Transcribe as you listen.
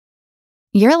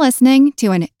You're listening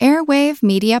to an Airwave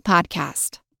Media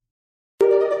Podcast.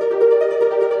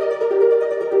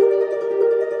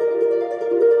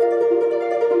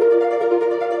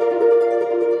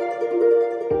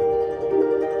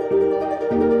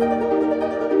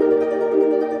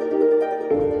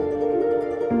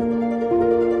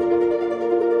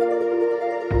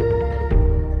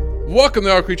 Welcome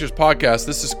to Our Creatures Podcast.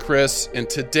 This is Chris, and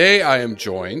today I am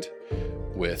joined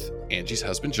with Angie's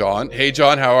husband, John. Hey,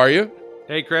 John, how are you?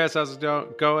 Hey, Chris, how's it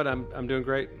going? I'm doing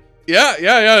great. Yeah.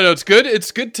 No, it's good.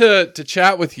 It's good to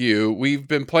chat with you. We've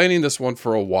been planning this one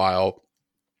for a while,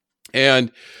 and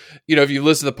if you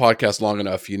listen to the podcast long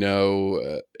enough,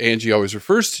 Angie always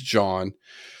refers to John.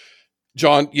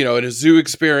 John, in a zoo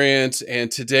experience, and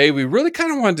today we really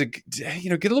kind of wanted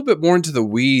to, get a little bit more into the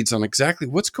weeds on exactly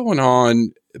what's going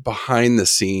on behind the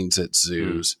scenes at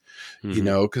zoos.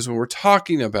 Mm-hmm. Because when we're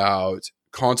talking about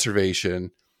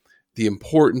conservation, the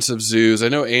importance of zoos, I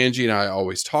know Angie and I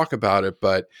always talk about it,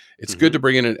 but it's good to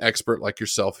bring in an expert like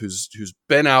yourself who's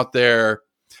been out there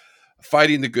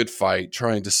fighting the good fight,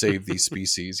 trying to save these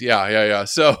species. Yeah.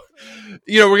 So,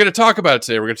 we're going to talk about it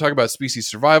today. We're going to talk about species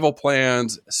survival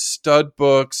plans, stud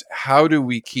books. How do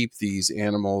we keep these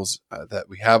animals that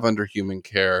we have under human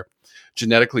care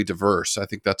genetically diverse? I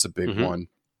think that's a big one.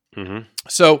 Mm-hmm.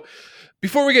 So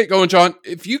before we get going, John,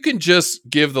 if you can just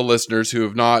give the listeners who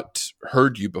have not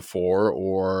heard you before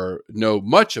or know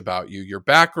much about you, your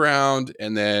background,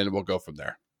 and then we'll go from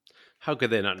there. How could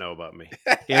they not know about me?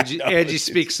 Angie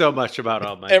speaks so much about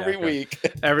all my every background. week.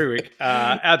 Every week.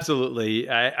 Absolutely.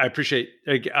 I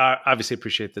obviously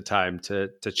appreciate the time to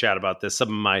chat about this. Some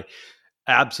of my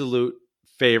absolute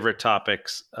favorite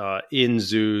topics in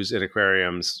zoos and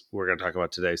aquariums we're going to talk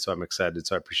about today. So I'm excited.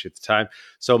 So I appreciate the time.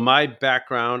 So my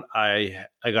background, I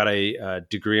got a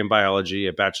degree in biology,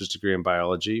 a bachelor's degree in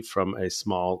biology from a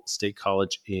small state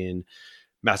college in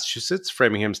Massachusetts,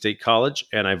 Framingham State College,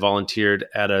 and I volunteered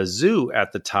at a zoo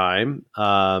at the time,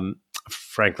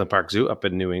 Franklin Park Zoo up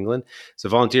in New England. So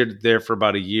I volunteered there for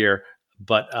about a year,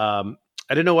 but I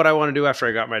didn't know what I wanted to do after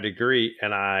I got my degree,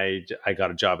 and I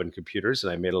got a job in computers,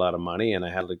 and I made a lot of money, and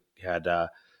I had a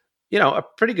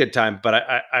pretty good time, but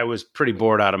I was pretty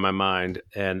bored out of my mind,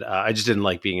 and I just didn't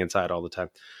like being inside all the time.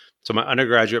 So my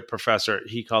undergraduate professor,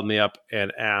 he called me up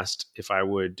and asked if I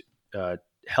would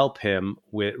help him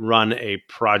run a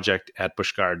project at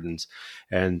Busch Gardens.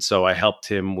 And so I helped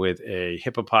him with a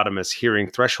hippopotamus hearing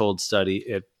threshold study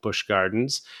at Busch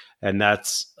Gardens. And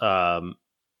that's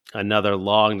another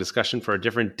long discussion for a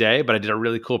different day, but I did a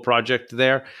really cool project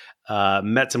there.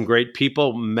 Met some great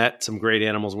people, met some great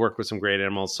animals, worked with some great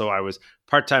animals. So I was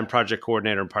part-time project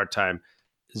coordinator and part-time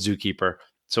zookeeper.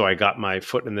 So I got my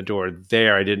foot in the door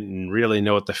there. I didn't really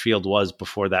know what the field was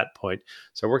before that point.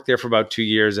 So I worked there for about 2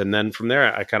 years. And then from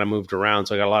there, I kind of moved around.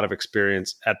 So I got a lot of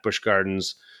experience at Busch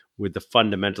Gardens with the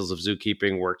fundamentals of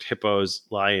zookeeping, worked hippos,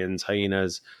 lions,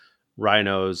 hyenas,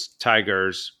 rhinos,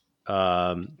 tigers,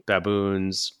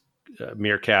 baboons,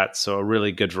 meerkats. So a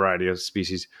really good variety of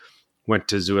species. Went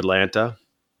to Zoo Atlanta,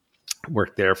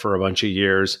 worked there for a bunch of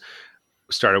years,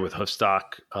 started with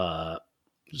hoofstock,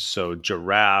 so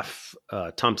giraffe,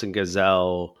 Thompson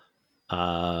gazelle.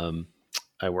 I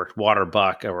worked water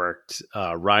buck. I worked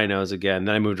rhinos again.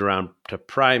 Then I moved around to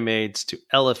primates, to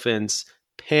elephants,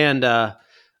 panda.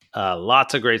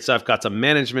 Lots of great stuff. Got some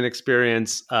management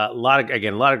experience. A lot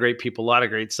of great people. A lot of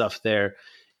great stuff there.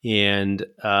 And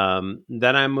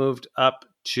then I moved up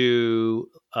to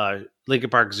Lincoln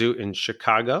Park Zoo in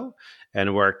Chicago.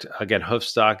 And worked, again,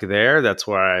 hoofstock there. That's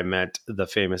where I met the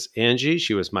famous Angie.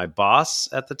 She was my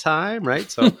boss at the time, right?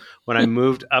 So when I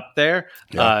moved up there,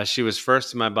 she was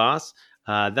first my boss.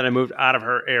 Then I moved out of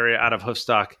her area, out of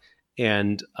hoofstock,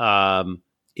 and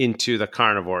into the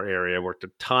carnivore area. Worked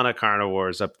a ton of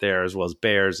carnivores up there, as well as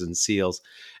bears and seals.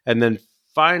 And then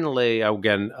finally,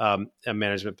 again, a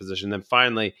management position. Then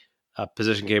finally, a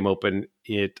position came open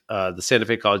at the Santa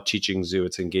Fe College Teaching Zoo.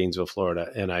 It's in Gainesville, Florida.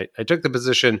 And I took the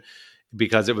position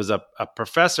because it was a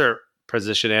professor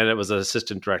position and it was an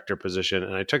assistant director position.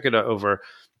 And I took it over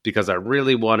because I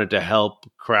really wanted to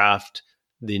help craft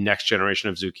the next generation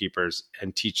of zookeepers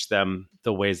and teach them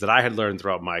the ways that I had learned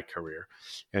throughout my career.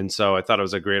 And so I thought it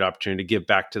was a great opportunity to give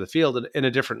back to the field in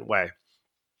a different way.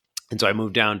 And so I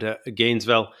moved down to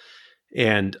Gainesville,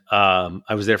 and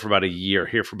I was there for about a year,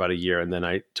 and then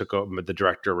I took over. The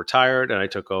director retired, and I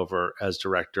took over as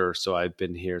director. So I've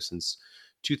been here since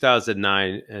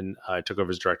 2009, and I took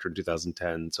over as director in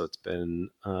 2010. So it's been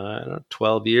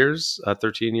 12 years,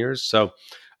 13 years. So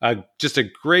just a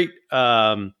great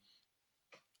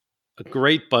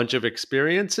bunch of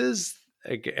experiences.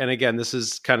 And again, this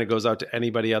is kind of goes out to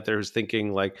anybody out there who's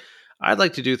thinking like, I'd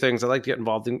like to do things. I like to get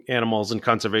involved in animals and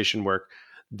conservation work.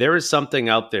 There is something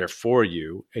out there for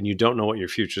you, and you don't know what your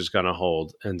future is going to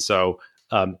hold. And so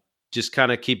just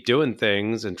kind of keep doing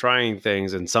things and trying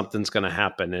things, and something's going to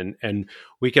happen. And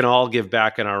we can all give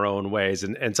back in our own ways.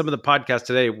 And some of the podcasts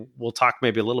today, we'll talk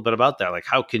maybe a little bit about that. Like,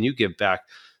 how can you give back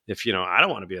if, I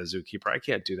don't want to be a zookeeper, I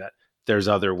can't do that. There's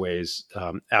other ways,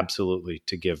 absolutely,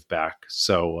 to give back.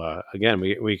 So again,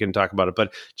 we can talk about it,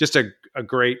 but just a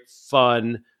great,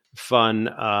 fun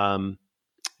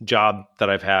job that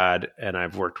I've had. And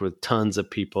I've worked with tons of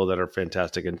people that are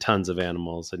fantastic and tons of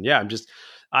animals. And yeah,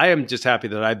 I am just happy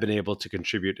that I've been able to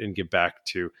contribute and give back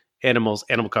to animals,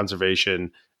 animal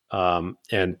conservation,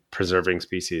 and preserving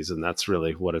species. And that's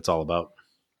really what it's all about.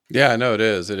 Yeah, no, it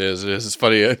is. It's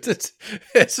funny. It's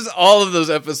just all of those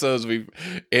episodes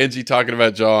Angie talking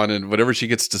about John, and whenever she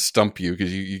gets to stump you,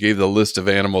 because you gave the list of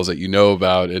animals that you know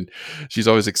about, and she's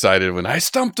always excited when I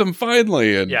stumped him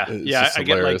finally. And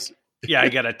I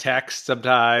get a text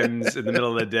sometimes in the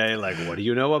middle of the day, like, what do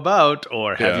you know about?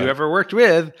 Or have you ever worked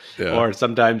with? Yeah. Or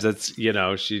sometimes it's,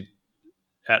 she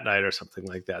at night or something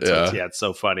like that. So it's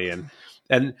so funny.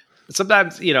 And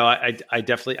sometimes,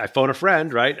 I phone a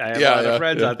friend, right? I have a lot of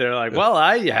friends out there like, well,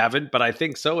 I haven't, but I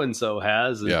think so-and-so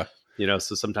has. And,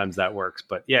 so sometimes that works.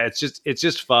 But yeah, it's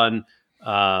just fun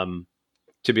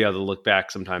to be able to look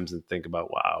back sometimes and think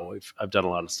about, wow, I've done a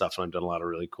lot of stuff and I've done a lot of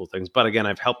really cool things. But again,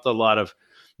 I've helped a lot of,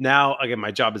 now, again,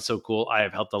 my job is so cool. I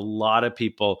have helped a lot of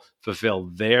people fulfill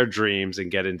their dreams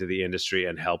and get into the industry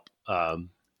and help,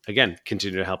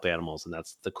 continue to help animals. And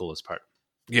that's the coolest part.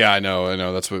 Yeah, I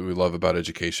know. That's what we love about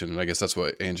education. And I guess that's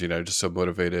what Angie and I are just so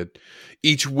motivated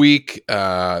each week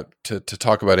to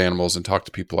talk about animals and talk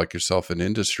to people like yourself in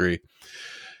industry.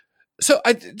 So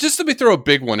just let me throw a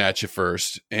big one at you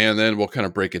first, and then we'll kind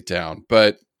of break it down.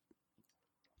 But,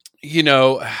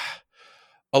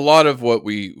 a lot of what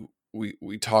we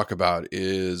talk about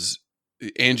is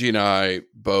Angie and I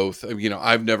both,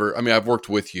 I've worked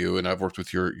with you, and I've worked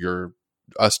with your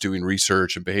us doing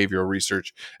research and behavioral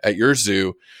research at your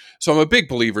zoo. So I'm a big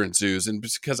believer in zoos, and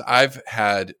because I've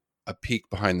had a peek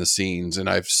behind the scenes and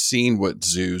I've seen what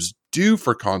zoos do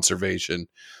for conservation,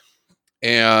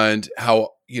 and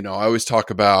how, I always talk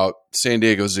about San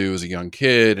Diego Zoo as a young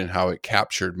kid and how it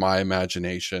captured my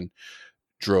imagination,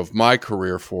 drove my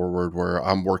career forward, where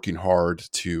I'm working hard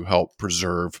to help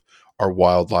preserve our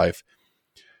wildlife.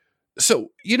 So,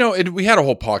 and we had a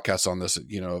whole podcast on this,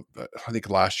 I think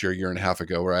last year and a half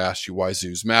ago, where I asked you why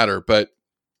zoos matter, but,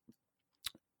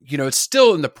 it's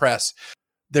still in the press.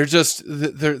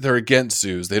 They're against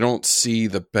zoos. They don't see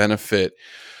the benefit.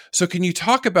 So can you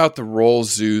talk about the role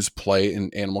zoos play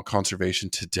in animal conservation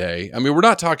today? I mean, we're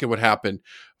not talking what happened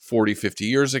 40, 50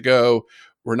 years ago.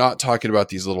 We're not talking about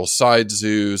these little side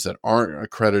zoos that aren't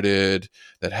accredited,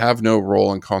 that have no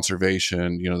role in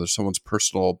conservation. There's someone's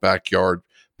personal backyard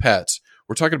pets.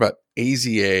 We're talking about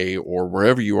AZA, or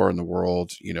wherever you are in the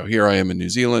world. Here I am in New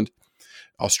Zealand,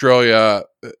 Australia,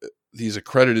 these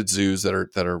accredited zoos that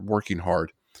are working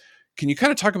hard. Can you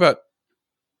kind of talk about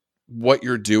what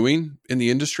you're doing in the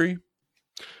industry?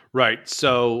 Right.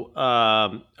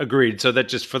 So agreed. So that,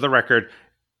 just for the record,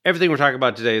 everything we're talking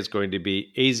about today is going to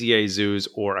be AZA zoos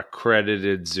or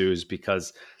accredited zoos,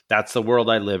 because that's the world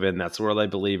I live in. That's the world I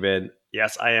believe in.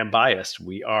 Yes, I am biased.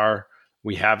 We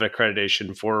have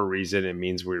accreditation for a reason. It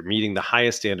means we're meeting the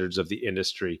highest standards of the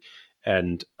industry.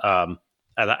 And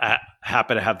I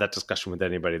happen to have that discussion with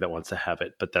anybody that wants to have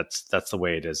it, but that's the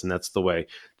way it is. And that's the way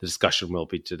the discussion will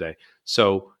be today.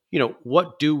 So,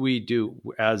 what do we do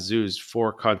as zoos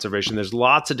for conservation? There's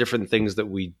lots of different things that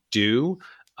we do.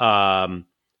 And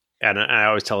I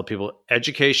always tell people,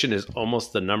 education is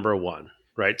almost the number one,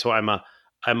 right? So I'm a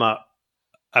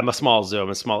small zoo, I'm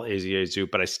a small AZA zoo,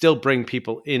 but I still bring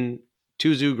people in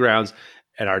to zoo grounds,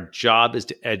 and our job is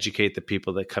to educate the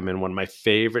people that come in. One of my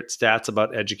favorite stats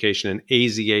about education in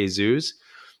AZA zoos.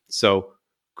 So,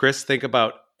 Chris, think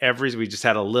about we just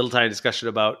had a little tiny discussion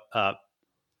about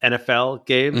NFL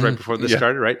games right before this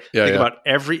started, right? Think about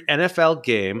every NFL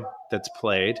game that's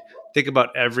played. Think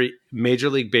about every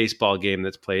Major League Baseball game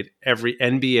that's played, every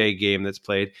NBA game that's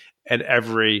played, and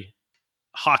every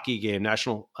hockey game,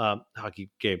 national hockey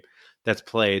game that's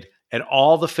played. And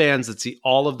all the fans that see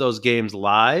all of those games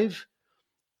live,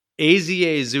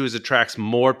 AZA Zoos attracts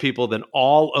more people than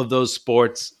all of those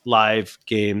sports live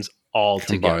games all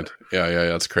combined together. Yeah,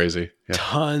 that's crazy. Yeah.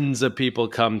 Tons of people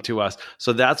come to us.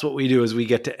 So that's what we do, is we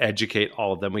get to educate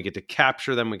all of them. We get to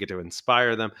capture them. We get to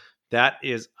inspire them. That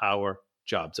is our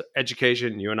job. So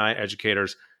education, you and I,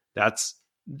 educators, that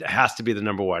has to be the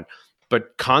number one.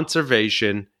 But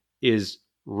conservation is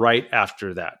right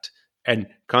after that. And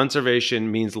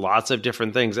conservation means lots of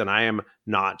different things. And I am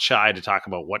not shy to talk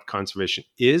about what conservation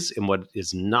is and what it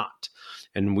is not.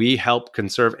 And we help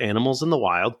conserve animals in the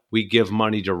wild. We give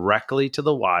money directly to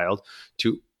the wild,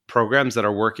 to programs that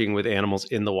are working with animals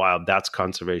in the wild. That's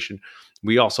conservation.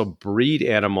 We also breed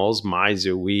animals. My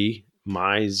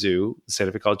zoo,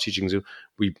 Santa Fe College Teaching Zoo,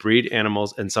 we breed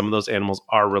animals, and some of those animals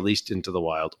are released into the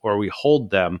wild, or we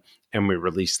hold them and we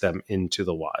release them into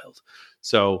the wild.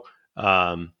 So,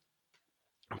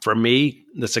 for me,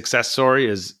 the success story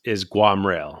is Guam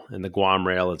rail. And the Guam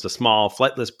rail is a small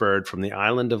flightless bird from the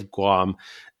island of Guam.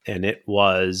 And it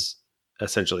was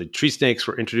essentially tree snakes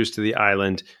were introduced to the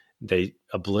island. They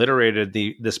obliterated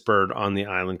this bird on the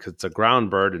island because it's a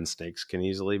ground bird and snakes can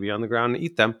easily be on the ground and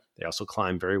eat them. They also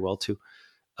climb very well too.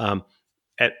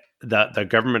 At the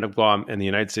government of Guam and the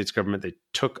United States government, they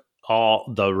took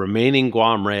all the remaining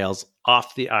Guam rails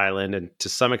off the island and to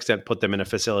some extent put them in a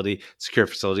secure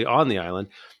facility on the island.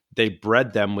 They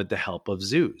bred them with the help of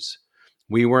zoos.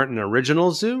 We weren't an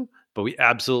original zoo, but we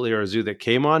absolutely are a zoo that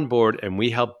came on board, and we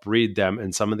helped breed them.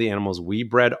 And some of the animals we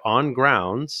bred on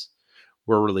grounds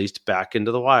were released back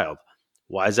into the wild.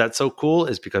 Why is that so cool?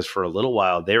 Is because for a little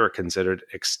while they were considered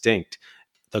extinct.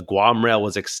 The Guam rail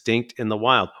was extinct in the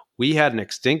wild. We had an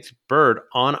extinct bird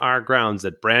on our grounds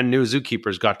that brand new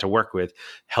zookeepers got to work with,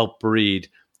 help breed,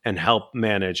 and help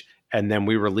manage. And then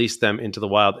we released them into the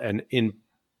wild. And in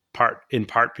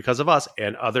part because of us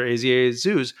and other AZA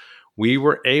zoos, we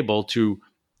were able to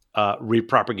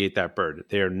repropagate that bird.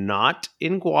 They are not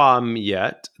in Guam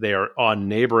yet. They are on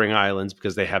neighboring islands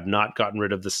because they have not gotten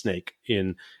rid of the snake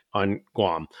on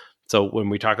Guam. So when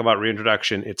we talk about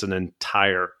reintroduction, it's an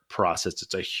entire process.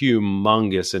 It's a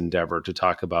humongous endeavor to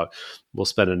talk about. We'll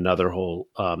spend another whole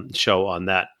show on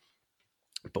that.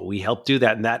 But we help do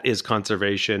that, and that is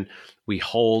conservation. We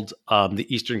hold the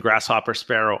eastern grasshopper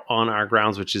sparrow on our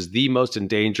grounds, which is the most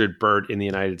endangered bird in the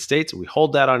United States. We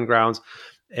hold that on grounds,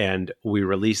 and we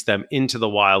release them into the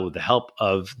wild with the help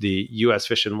of the U.S.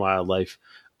 Fish and Wildlife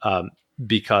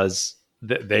because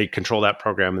they control that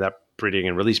program, that breeding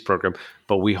and release program,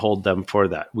 but we hold them for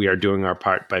that. We are doing our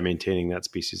part by maintaining that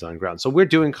species on ground. So we're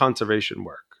doing conservation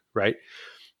work, right?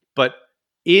 But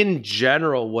in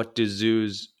general, what do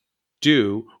zoos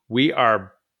do? We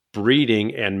are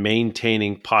breeding and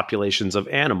maintaining populations of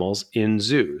animals in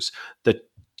zoos. The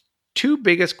two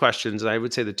biggest questions, and I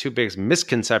would say the two biggest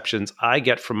misconceptions I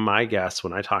get from my guests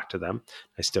when I talk to them,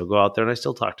 I still go out there and I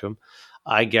still talk to them,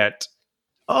 I get,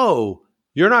 oh,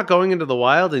 you're not going into the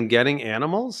wild and getting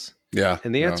animals? Yeah.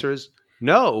 And the answer is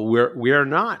no, we are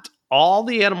not. All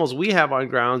the animals we have on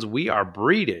grounds, we are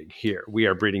breeding here. We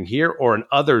are breeding here or in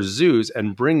other zoos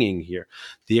and bringing here.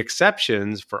 The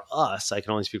exceptions for us, I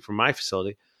can only speak for my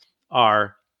facility,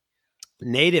 are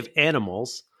native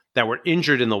animals that were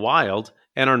injured in the wild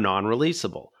and are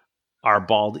non-releasable. Our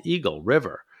bald eagle,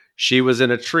 River. She was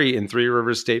in a tree in Three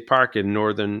Rivers State Park in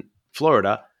northern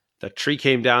Florida. The tree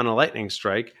came down a lightning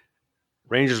strike.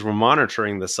 Rangers were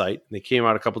monitoring the site. They came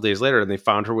out a couple days later and they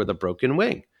found her with a broken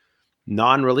wing.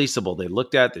 Non-releasable. They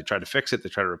looked at it, they tried to fix it, they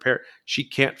tried to repair it. She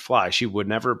can't fly. She would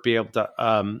never be able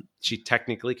to, she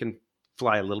technically can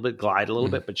fly a little bit, glide a little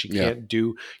bit, but she can't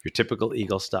do your typical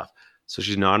eagle stuff. So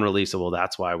she's non-releasable.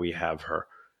 That's why we have her.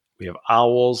 We have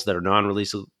owls that are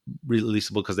non-releasable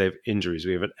because they have injuries.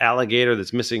 We have an alligator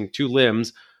that's missing 2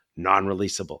 limbs,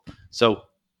 non-releasable. So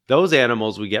those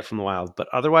animals we get from the wild, but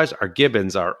otherwise our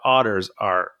gibbons, our otters,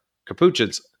 our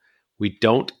capuchins, we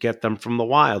don't get them from the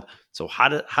wild. So how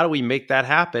do we make that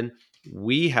happen?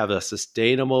 We have a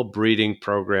sustainable breeding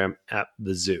program at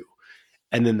the zoo.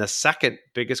 And then the second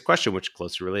biggest question, which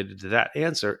closely related to that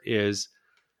answer, is,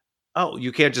 oh,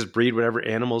 you can't just breed whatever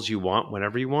animals you want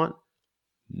whenever you want?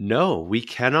 No, we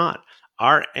cannot.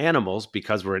 Our animals,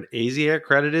 because we're an AZA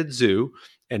accredited zoo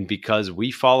and because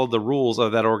we follow the rules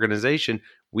of that organization,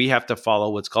 we have to follow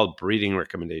what's called breeding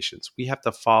recommendations. We have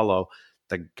to follow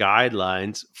the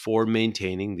guidelines for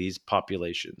maintaining these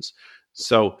populations.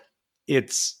 So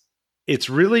it's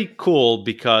really cool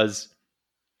because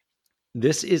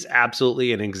this is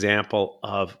absolutely an example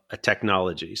of a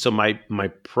technology. So my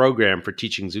program for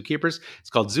teaching zookeepers, it's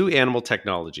called Zoo Animal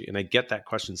Technology. And I get that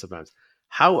question sometimes.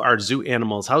 How are zoo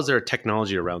animals, how is there a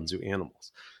technology around zoo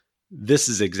animals? This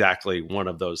is exactly one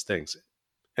of those things.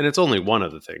 And it's only one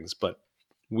of the things, but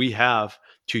we have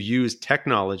to use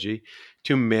technology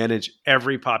to manage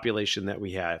every population that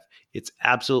we have. It's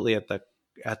absolutely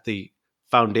at the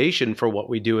foundation for what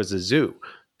we do as a zoo.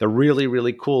 The really,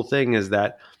 really cool thing is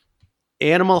that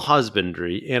animal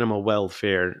husbandry, animal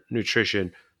welfare,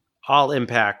 nutrition, all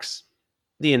impacts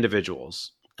the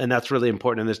individuals. And that's really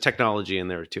important. And there's technology in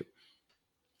there too.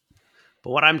 But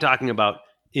what I'm talking about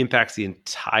impacts the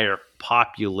entire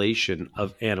population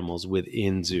of animals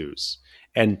within zoos.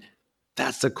 And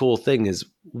that's the cool thing, is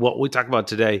what we talk about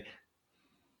today.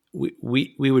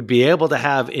 We would be able to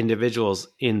have individuals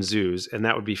in zoos, and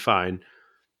that would be fine,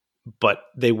 but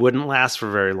they wouldn't last for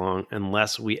very long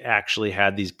unless we actually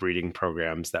had these breeding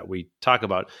programs that we talk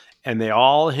about. And they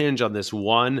all hinge on this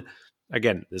one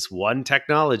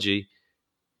technology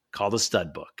called a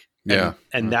stud book. Yeah.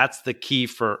 And that's the key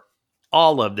for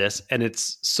all of this. And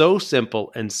it's so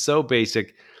simple and so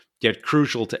basic, yet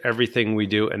crucial to everything we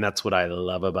do. And that's what I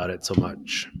love about it so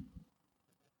much.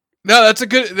 No, that's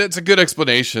a good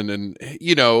explanation. And,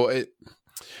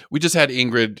 we just had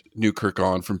Ingrid Newkirk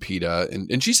on from PETA,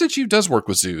 and she said she does work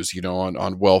with zoos,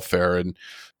 on welfare and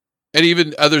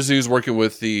even other zoos working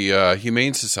with the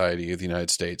Humane Society of the United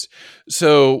States.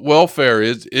 So welfare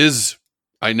is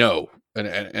I know,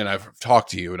 and I've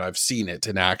talked to you and I've seen it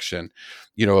in action,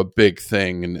 a big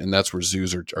thing. And that's where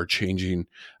zoos are changing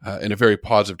in a very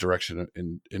positive direction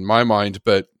in my mind.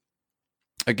 But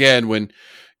again, when,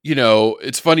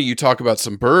 it's funny, you talk about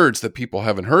some birds that people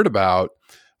haven't heard about,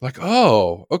 like,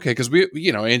 oh, okay. Cause we,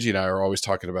 Angie and I are always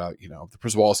talking about, the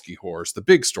Przewalski horse, the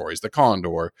big stories, the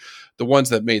condor, the ones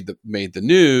that made the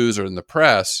news or in the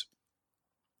press.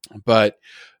 But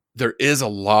there is a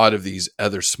lot of these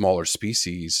other smaller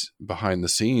species behind the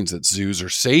scenes that zoos are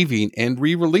saving and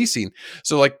re-releasing.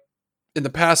 So like in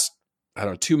the past,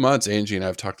 2 months, Angie and I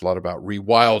have talked a lot about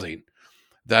rewilding.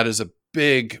 That is a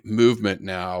big movement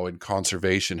now in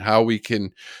conservation, how we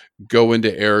can go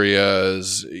into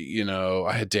areas.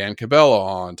 I had Dan Cabela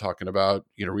on talking about,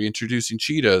 reintroducing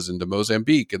cheetahs into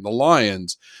Mozambique and the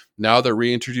lions. Now they're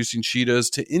reintroducing cheetahs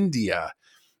to India,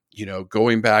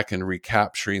 going back and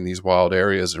recapturing these wild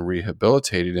areas and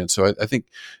rehabilitating it. So I think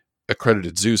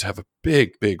accredited zoos have a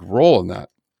big, big role in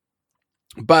that.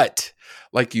 But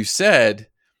like you said,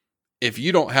 if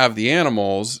you don't have the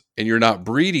animals and you're not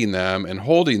breeding them and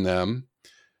holding them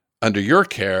under your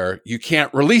care, you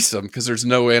can't release them because there's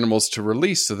no animals to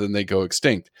release. So then they go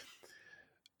extinct.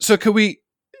 So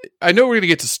I know we're going to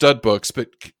get to stud books, but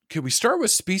can we start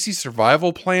with species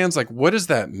survival plans? Like, what does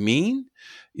that mean?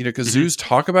 Because zoos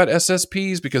talk about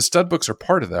SSPs, because stud books are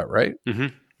part of that, right? Mm-hmm.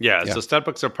 Yeah. So stud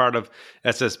books are part of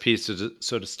SSPs.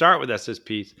 So to start with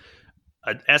SSPs,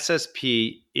 an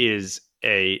SSP is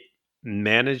a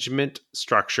management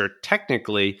structure.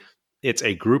 Technically, it's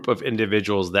a group of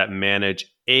individuals that manage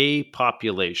a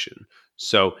population.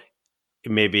 So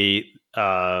it may be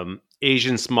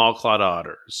Asian small-clawed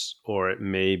otters, or it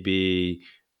may be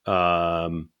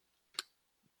golden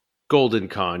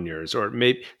conures, or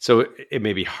it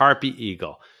may be harpy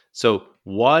eagle. So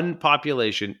one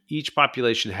population, each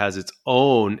population has its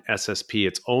own SSP,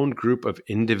 its own group of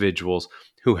individuals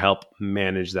who help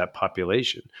manage that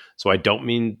population. So I don't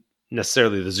mean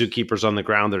necessarily the zookeepers on the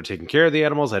ground that are taking care of the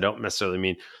animals. I don't necessarily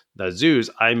mean the zoos.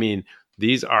 I mean,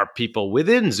 these are people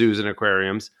within zoos and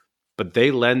aquariums, but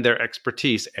they lend their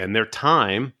expertise and their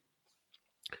time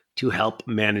to help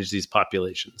manage these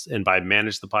populations. And by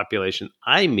manage the population,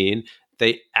 I mean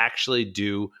they actually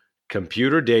do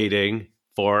computer dating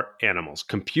for animals,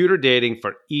 computer dating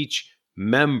for each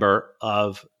member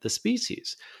of the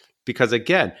species. Because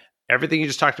again, everything you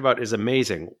just talked about is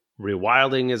amazing.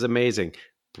 Rewilding is amazing.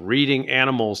 Breeding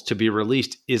animals to be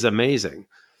released is amazing.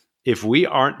 If we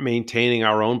aren't maintaining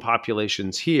our own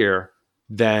populations here,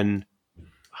 then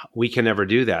we can never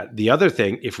do that. The other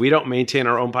thing, if we don't maintain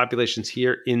our own populations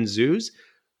here in zoos,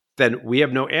 then we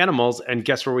have no animals. And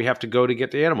guess where we have to go to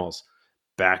get the animals?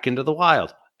 Back into the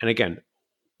wild. And again,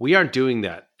 we aren't doing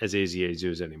that as AZA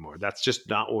zoos anymore. That's just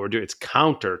not what we're doing. It's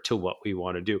counter to what we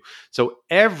want to do. So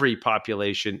every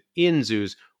population in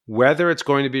zoos, whether it's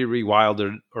going to be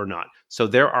rewilded or not. So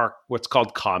there are what's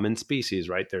called common species,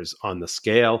 right? There's on the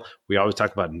scale. We always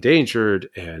talk about endangered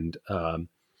and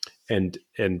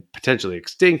potentially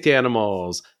extinct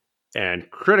animals and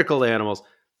critical animals,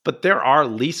 but there are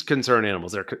least concern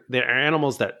animals. There are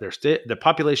animals that the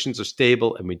populations are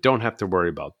stable and we don't have to worry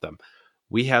about them.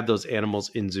 We have those animals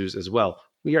in zoos as well.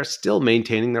 We are still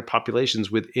maintaining their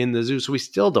populations within the zoo, so we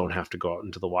still don't have to go out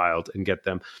into the wild and get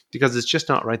them because it's just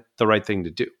not the right thing to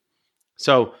do.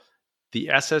 So the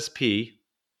SSP,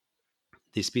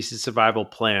 the Species Survival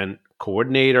Plan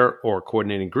coordinator or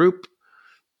coordinating group,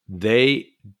 they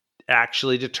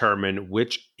actually determine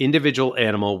which individual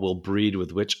animal will breed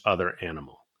with which other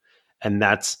animal. And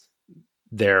that's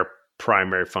their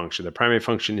primary function. The primary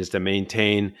function is to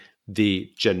maintain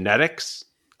the genetics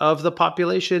of the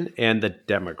population and the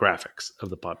demographics of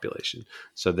the population.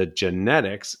 So the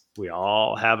genetics, we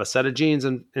all have a set of genes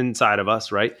inside of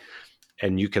us, right?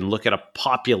 and you can look at a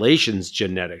population's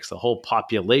genetics, the whole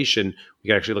population. We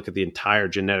can actually look at the entire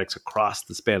genetics across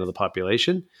the span of the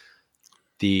population.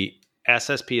 The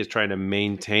SSP is trying to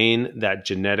maintain that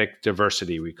genetic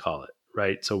diversity, we call it,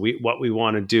 right? So what we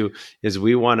want to do is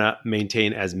we want to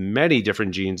maintain as many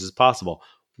different genes as possible.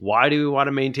 Why do we want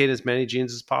to maintain as many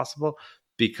genes as possible?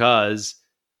 Because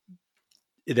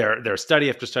there's study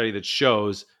after study that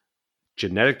shows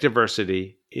genetic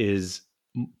diversity is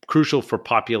crucial for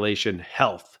population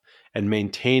health and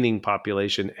maintaining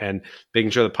population and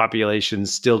making sure the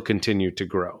populations still continue to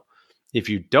grow. If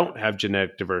you don't have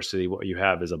genetic diversity, what you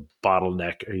have is a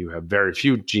bottleneck, or you have very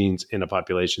few genes in a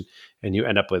population, and you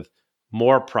end up with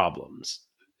more problems.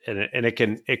 And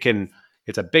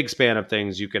it's a big span of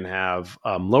things. You can have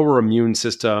lower immune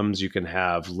systems. You can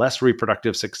have less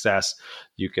reproductive success.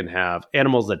 You can have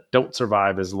animals that don't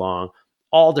survive as long.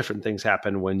 All different things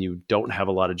happen when you don't have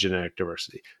a lot of genetic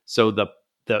diversity. So the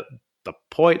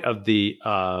point of the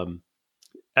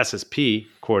SSP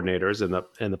coordinators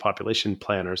and the population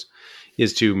planners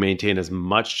is to maintain as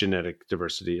much genetic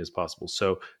diversity as possible.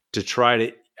 So to try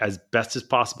to, as best as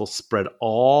possible, spread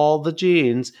all the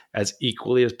genes as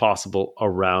equally as possible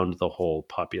around the whole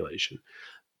population.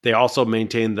 They also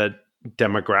maintain the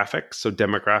demographics. So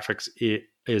demographics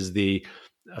is the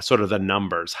sort of the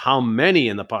numbers. How many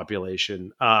in the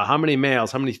population? How many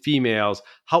males? How many females?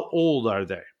 How old are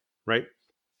they? Right?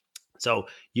 So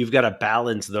you've got to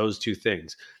balance those two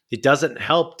things. It doesn't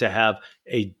help to have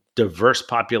a diverse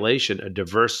population, a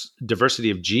diversity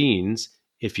of genes,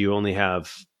 if you only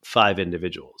have 5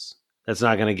 individuals. That's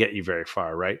not going to get you very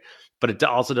far, right? But it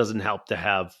also doesn't help to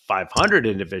have 500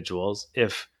 individuals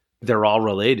if they're all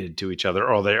related to each other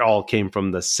or they all came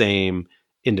from the same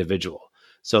individual.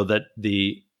 So that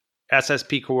the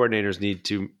SSP coordinators need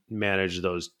to manage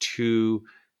those two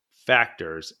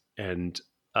factors. And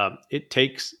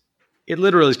it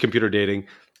literally is computer dating.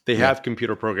 They have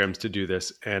computer programs to do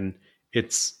this. And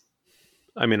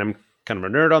I'm kind of a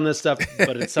nerd on this stuff,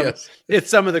 but it's it's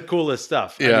some of the coolest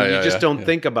stuff. You just don't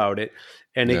think about it.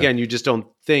 And again, you just don't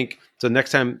think. So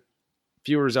next time,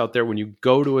 viewers out there, when you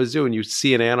go to a zoo and you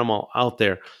see an animal out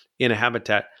there in a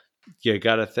habitat, you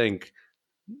got to think,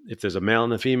 if there's a male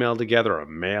and a female together, or a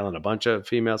male and a bunch of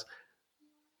females,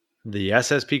 the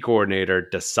SSP coordinator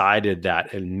decided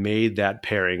that and made that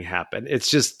pairing happen. It's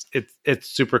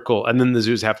super cool. And then the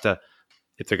zoos have to,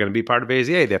 if they're going to be part of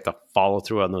AZA, they have to follow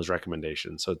through on those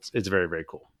recommendations. So it's very, very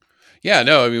cool. Yeah,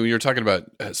 no, I mean, when you're talking about,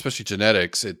 especially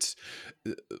genetics, it's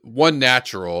one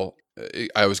natural,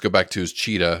 I always go back to is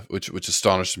cheetah, which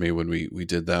astonished me when we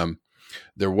did them.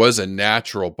 There was a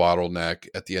natural bottleneck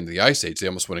at the end of the Ice Age. They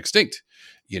almost went extinct.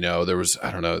 There was,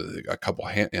 I don't know,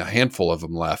 a handful of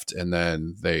them left, and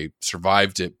then they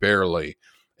survived it barely,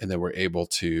 and they were able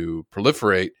to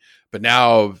proliferate. But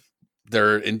now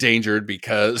they're endangered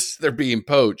because they're being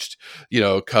poached,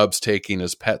 cubs taking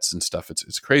as pets and stuff.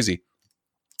 It's crazy.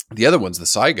 The other one's the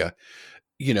Saiga.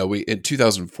 We in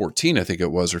 2014, I think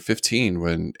it was, or 15,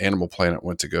 when Animal Planet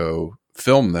went to go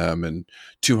film them, and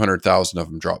 200,000 of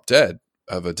them dropped dead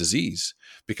of a disease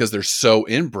because they're so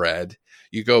inbred.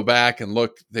 You go back and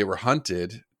look, they were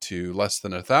hunted to less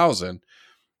than 1,000.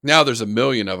 Now there's 1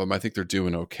 million of them. I think they're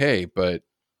doing okay. But,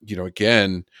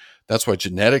 again, that's why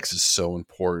genetics is so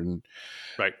important.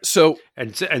 Right. So,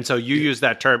 and so you use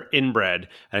that term inbred.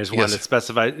 I just wanted to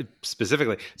specify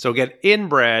specifically. So again,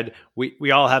 inbred,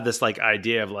 we all have this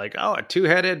idea of a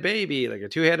 2-headed baby, like a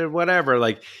 2-headed whatever.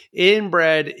 Like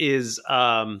inbred is,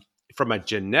 from a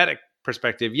genetic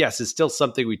perspective, yes, it's still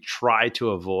something we try to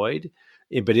avoid.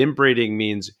 But inbreeding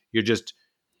means you're just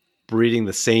breeding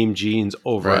the same genes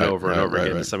over and over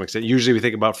again to some extent. Usually we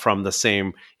think about from the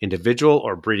same individual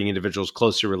or breeding individuals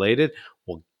closely related.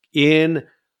 Well, in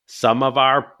some of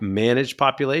our managed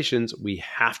populations, we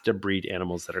have to breed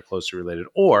animals that are closely related.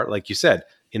 Or, like you said,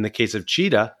 in the case of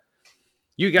cheetah,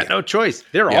 you got no choice.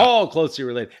 They're all closely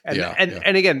related.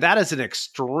 And again, that is an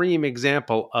extreme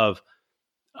example of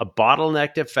a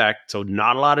bottlenecked effect. So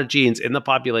not a lot of genes in the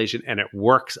population, and it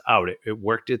works out. It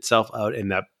worked itself out, and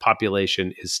that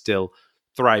population is still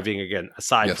thriving. Again,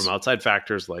 aside from outside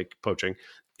factors like poaching,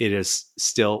 it is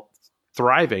still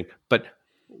thriving. But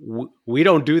we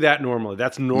don't do that normally.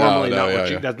 That's normally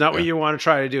that's not what you want to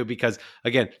try to do, because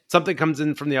again, something comes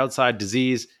in from the outside,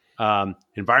 disease,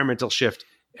 environmental shift,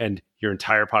 and your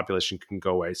entire population can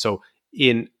go away. So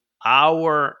in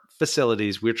our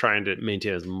facilities, we're trying to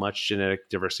maintain as much genetic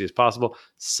diversity as possible.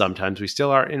 Sometimes we still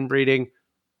are inbreeding.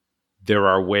 There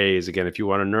are ways, again, if you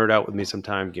want to nerd out with me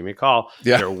sometime, give me a call.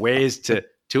 There are ways to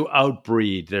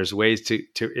outbreed. There's ways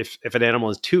if an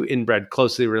animal is too inbred,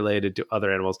 closely related to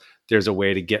other animals, there's a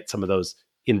way to get some of those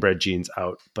inbred genes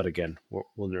out. But again,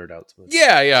 we'll nerd out.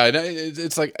 Yeah. And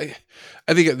it's like,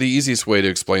 I think the easiest way to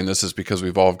explain this is because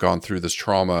we've all gone through this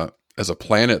trauma as a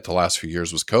planet the last few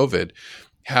years was COVID.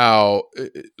 How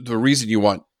the reason you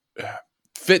want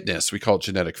fitness, we call it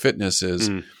genetic fitness, is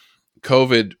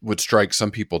COVID would strike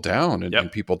some people down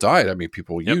and people died. I mean,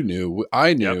 people you knew,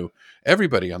 I knew,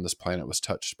 everybody on this planet was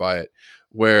touched by it.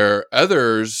 Where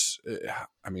others,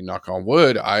 I mean, knock on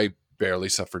wood, I barely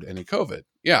suffered any COVID.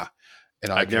 Yeah.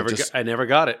 And I never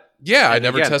got it. Yeah, I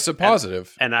never tested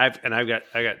positive. And I've got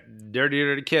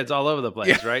dirty kids all over the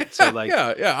place, right? So like,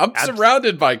 I'm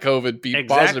surrounded by COVID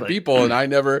positive people, and I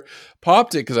never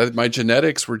popped it because my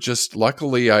genetics were just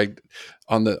luckily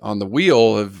on the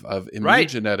wheel of immune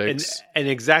genetics. And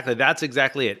exactly, that's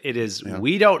exactly it. It is.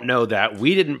 We don't know that.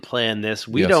 We didn't plan this.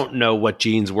 We don't know what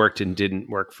genes worked and didn't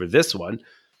work for this one.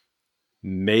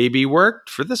 Maybe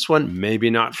worked for this one, maybe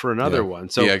not for another one.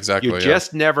 So you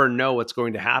just never know what's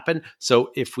going to happen. So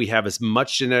if we have as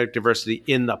much genetic diversity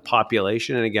in the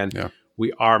population, and again,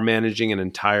 we are managing an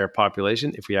entire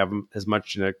population. If we have as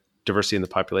much genetic diversity in the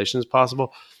population as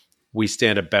possible, we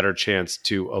stand a better chance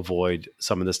to avoid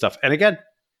some of this stuff. And again,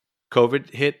 COVID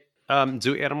hit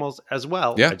zoo animals as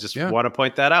well. I just want to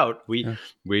point that out. We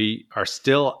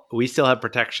still have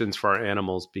protections for our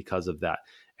animals because of that.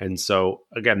 And so,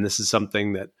 again, this is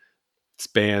something that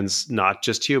spans not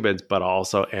just humans, but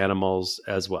also animals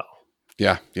as well.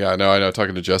 Yeah. No, I know.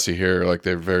 Talking to Jesse here, like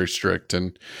they're very strict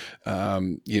and,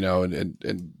 and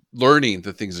learning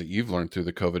the things that you've learned through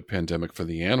the COVID pandemic for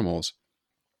the animals.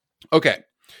 Okay.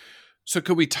 So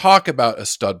could we talk about a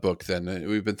stud book then?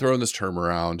 We've been throwing this term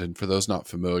around, and for those not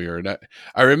familiar, and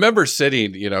I remember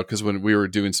sitting, because when we were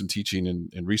doing some teaching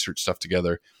and research stuff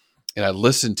together, and I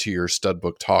listened to your stud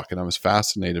book talk, and I was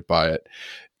fascinated by it.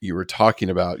 You were talking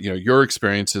about, your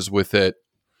experiences with it.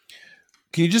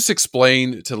 Can you just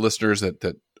explain to listeners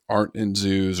that aren't in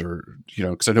zoos, or,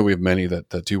 because I know we have many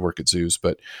that do work at zoos,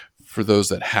 but for those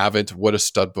that haven't, what a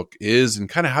stud book is and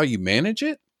kind of how you manage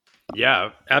it? Yeah,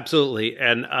 absolutely.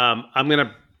 And I'm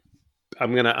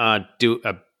gonna do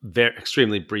a very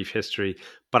extremely brief history,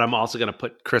 but I'm also gonna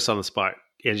put Chris on the spot.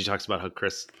 Angie talks about how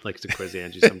Chris likes to quiz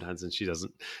Angie sometimes, and she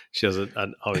doesn't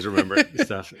always remember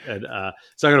stuff. And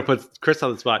so I'm going to put Chris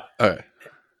on the spot. All right.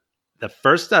 The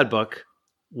first stud book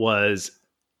was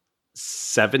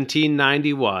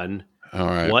 1791. All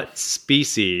right. What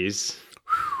species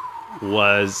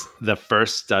was the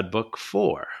first stud book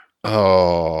for?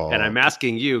 Oh. And I'm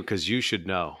asking you because you should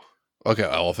know. Okay,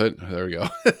 elephant. There we go.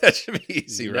 That should be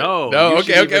easy, right? No.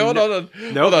 Okay. Hold on.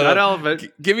 No, not elephant.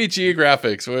 Give me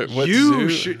geographics. What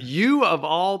you of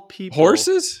all people.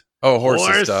 Horses? Oh,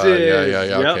 horses. Duh. Yeah.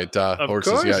 Yep. Okay, duh. Of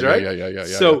Horses. Course, yeah, right? Yeah.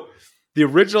 So the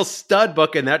original stud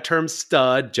book, and that term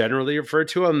stud generally referred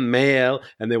to a male,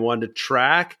 and they wanted to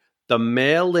track the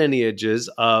male lineages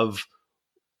of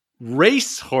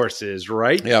race horses,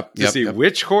 right? Yep. To see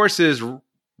which horses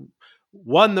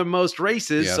won the most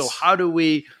races. Yes. So how do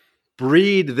we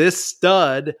breed this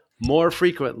stud more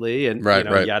frequently, and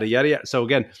yada yada. So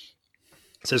again,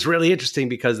 it's really interesting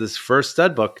because this first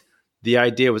stud book, the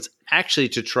idea was actually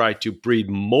to try to breed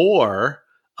more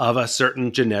of a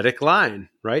certain genetic line,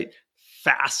 right?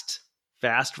 Fast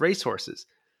racehorses.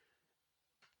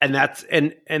 And that's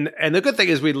and the good thing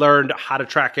is we learned how to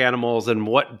track animals and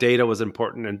what data was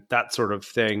important and that sort of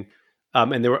thing.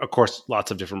 And there were, of course, lots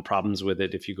of different problems with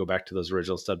it if you go back to those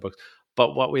original stud books.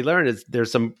 But what we learned is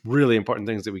there's some really important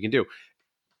things that we can do.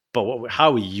 But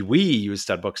how we use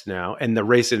stud books now, and the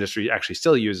race industry actually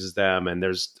still uses them. And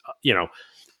there's,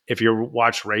 if you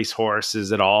watch race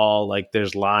horses at all, like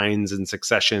there's lines and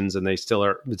successions, and they still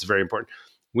are. It's very important.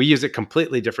 We use it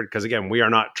completely different because, again, we are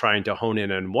not trying to hone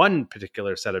in on one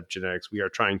particular set of genetics. We are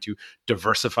trying to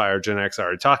diversify our genetics. I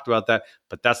already talked about that,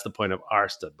 but that's the point of our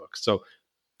stud books. So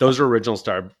those are original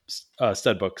stud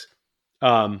books.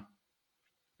 But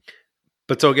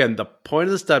so again, the point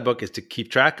of the stud book is to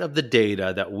keep track of the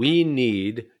data that we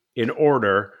need in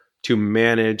order to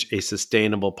manage a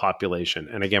sustainable population.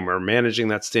 And again, we're managing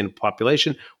that sustainable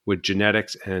population with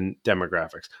genetics and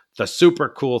demographics. The super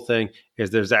cool thing is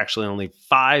there's actually only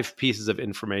 5 pieces of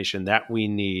information that we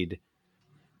need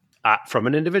from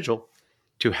an individual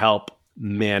to help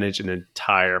manage an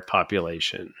entire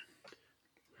population.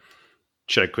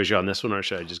 Should I quiz you on this one, or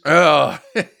should I just go? Oh,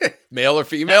 male or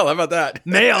female? How about that?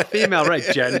 Male, female, right?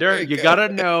 Gender. You got to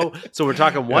know. So we're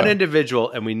talking one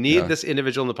individual, and we need this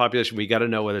individual in the population. We got to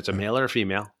know whether it's a male or a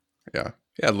female. Yeah.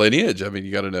 Lineage. I mean,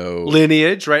 you got to know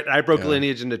lineage, right? I broke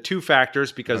lineage into 2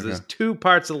 factors because there's 2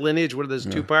 parts of lineage. What are those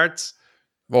 2 parts?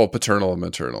 Well, paternal and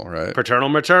maternal, right? Paternal,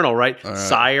 maternal, right? All right.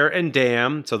 Sire and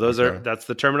dam. So those Okay. that's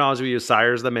the terminology we use.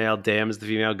 Sire is the male, dam is the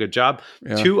female. Good job.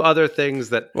 Yeah. Two other things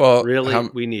that Well, really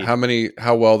we need.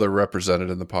 How well they're represented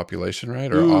in the population,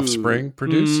 right? Or offspring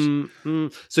produced?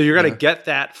 So you're going to get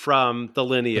that from the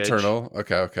lineage. Paternal.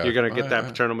 Okay. You're going to get that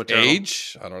paternal, maternal.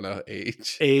 Age? I don't know.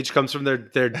 Age. Age comes from their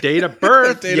date of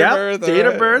birth. Date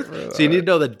of birth. So you need to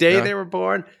know the day they were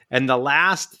born. And the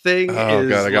last thing is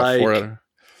God, I got 4.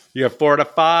 You have 4 to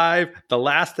 5. The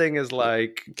last thing is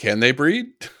like, can they breed?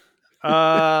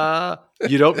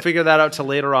 you don't figure that out till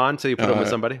later on, till you put them with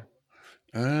somebody.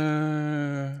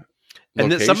 And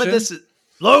then some of this is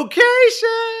location.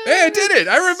 Hey, I did it.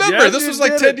 I remember. This was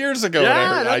like 10 years ago.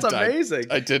 Yeah, that's amazing.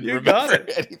 I didn't you remember got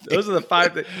it. anything. Those are the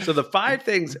 5 things. So the 5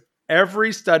 things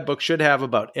every stud book should have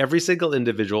about every single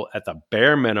individual at the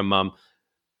bare minimum: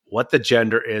 what the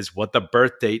gender is, what the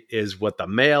birth date is, what the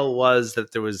male was,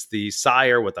 that there was the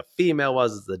sire, what the female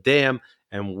was, the dam,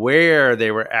 and where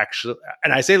they were actually.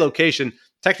 And I say location,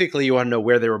 technically you want to know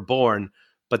where they were born,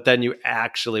 but then you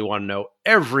actually want to know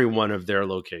every one of their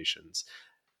locations.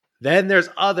 Then there's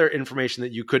other information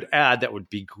that you could add that would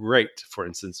be great. For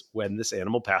instance, when this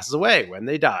animal passes away, when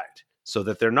they died, so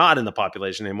that they're not in the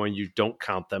population anymore, and you don't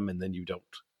count them, and then you don't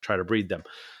try to breed them.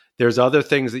 There's other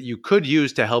things that you could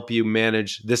use to help you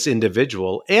manage this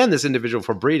individual and this individual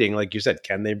for breeding. Like you said,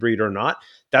 can they breed or not?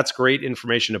 That's great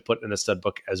information to put in a stud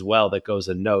book as well that goes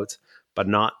in notes, but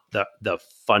not the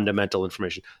fundamental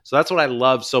information. So that's what I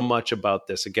love so much about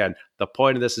this. Again, the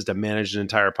point of this is to manage an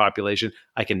entire population.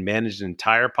 I can manage an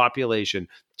entire population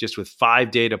just with 5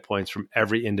 data points from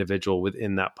every individual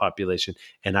within that population.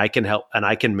 And I can help, and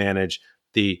I can manage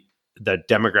the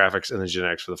demographics and the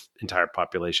genetics for the entire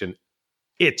population.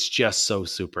 It's just so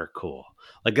super cool.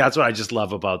 Like, that's what I just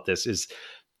love about this is,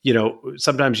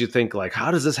 sometimes you think like,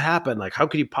 how does this happen? Like, how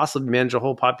could you possibly manage a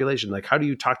whole population? Like, how do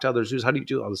you talk to other zoos? How do you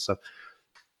do all this stuff?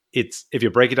 If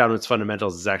you break it down to its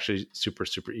fundamentals, it's actually super,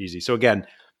 super easy. So again,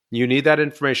 you need that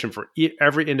information for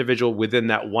every individual within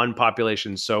that one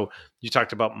population. So you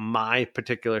talked about my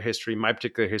particular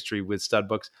history with stud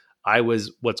books. I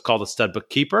was what's called a stud book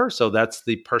keeper. So that's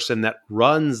the person that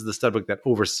runs the stud book, that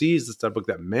oversees the stud book,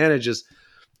 that manages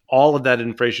all of that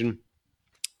information.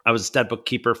 I was a stud book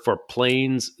keeper for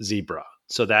Plains zebra.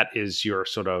 So that is your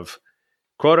sort of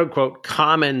quote unquote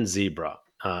common zebra.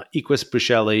 Equus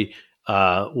busheli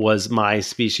was my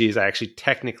species. I actually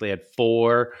technically had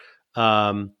 4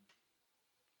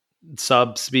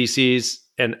 subspecies.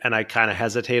 And I kind of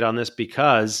hesitate on this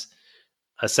because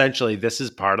essentially this is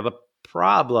part of the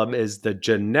problem is the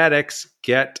genetics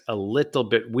get a little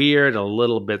bit weird, a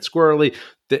little bit squirrely.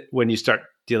 That when you start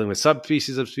dealing with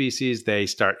subspecies of species, they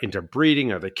start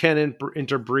interbreeding, or they can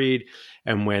interbreed.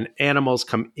 And when animals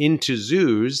come into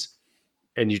zoos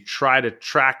and you try to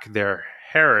track their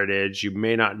heritage, you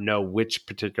may not know which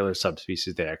particular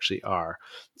subspecies they actually are.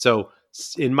 So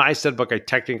in my stud book, I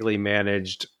technically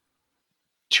managed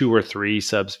 2 or 3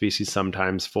 subspecies,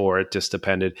 sometimes 4, it just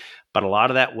depended. But a lot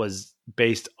of that was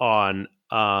based on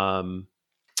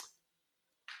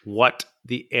what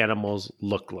the animals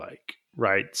look like,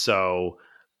 right? So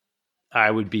I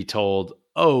would be told,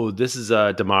 oh, this is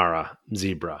a Damara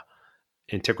zebra,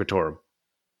 Antiquatorum,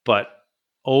 but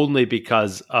only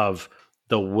because of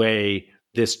the way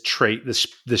this trait,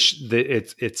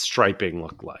 its striping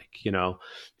looked like,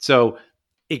 So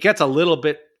it gets a little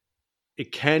bit,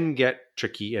 it can get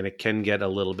tricky and it can get a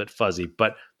little bit fuzzy.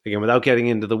 But again, without getting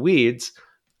into the weeds,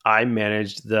 I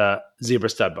managed the zebra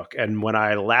stud book. And when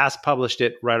I last published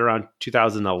it right around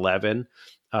 2011,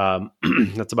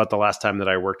 that's about the last time that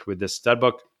I worked with this stud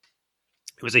book.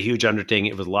 It was a huge undertaking.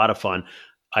 It was a lot of fun.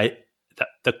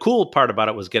 The cool part about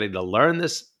it was getting to learn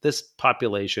this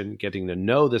population, getting to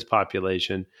know this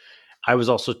population. I was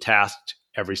also tasked,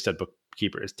 every stud book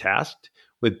keeper is tasked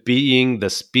with being the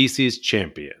species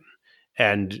champion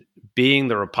and being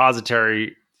the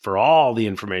repository for all the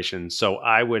information. So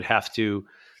I would have to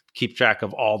keep track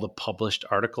of all the published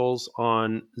articles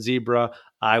on zebra.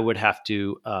 I would have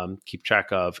to keep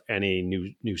track of any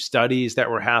new studies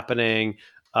that were happening.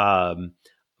 But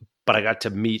I got to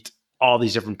meet all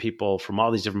these different people from all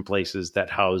these different places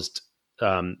that housed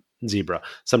zebra.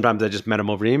 Sometimes I just met them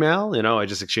over email. I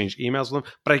just exchanged emails with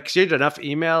them. But I exchanged enough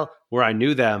email where I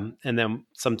knew them. And then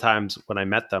sometimes when I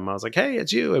met them, I was like, hey,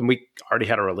 it's you. And we already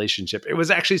had a relationship. It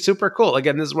was actually super cool.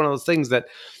 Again, this is one of those things that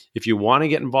if you want to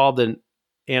get involved in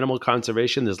animal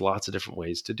conservation, there's lots of different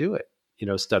ways to do it.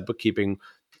 Stud bookkeeping,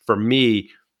 for me,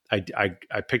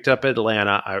 I picked up in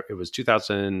Atlanta. It was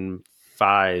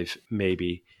 2005,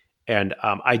 maybe. And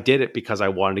I did it because I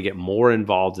wanted to get more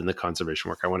involved in the conservation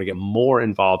work. I want to get more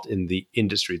involved in the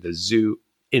industry, the zoo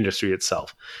industry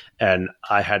itself. And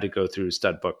I had to go through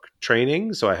stud book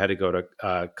training. So I had to go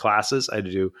to classes.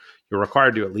 You're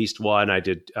required to do at least one. I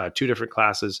did 2 different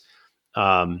classes.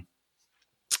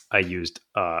 I used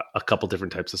a couple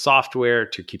different types of software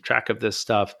to keep track of this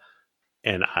stuff.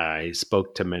 And I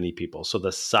spoke to many people. So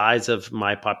the size of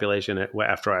my population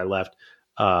after I left,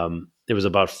 there was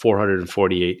about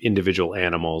 448 individual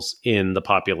animals in the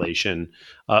population,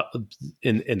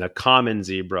 in the common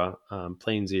zebra,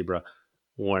 plain zebra,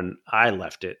 when I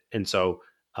left it. And so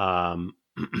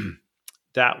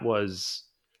that was,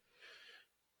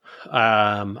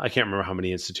 I can't remember how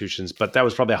many institutions, but that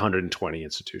was probably 120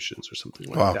 institutions or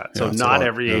something like that. So not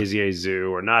every AZA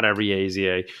zoo or not every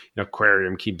AZA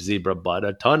aquarium keeps zebra, but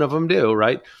a ton of them do,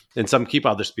 right? And some keep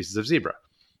other species of zebra.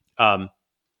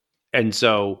 And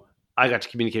so I got to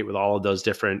communicate with all of those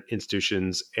different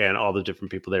institutions and all the different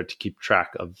people there to keep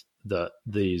track of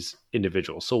these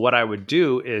individuals. So what I would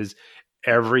do is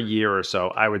every year or so,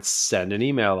 I would send an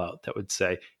email out that would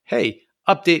say, hey,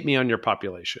 update me on your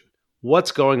population.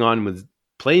 What's going on with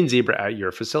plain zebra at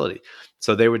your facility?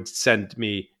 So they would send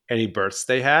me any births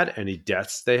they had, any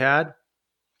deaths they had,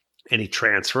 any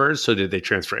transfers. So did they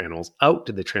transfer animals out?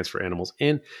 Did they transfer animals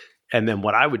in? And then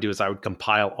what I would do is I would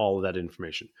compile all of that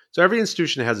information. So every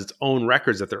institution has its own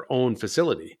records at their own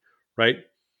facility, right?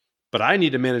 But I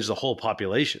need to manage the whole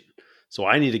population. So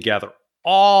I need to gather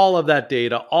all of that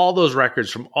data, all those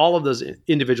records from all of those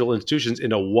individual institutions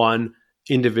into one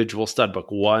individual stud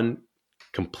book, one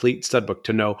complete stud book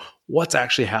to know what's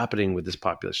actually happening with this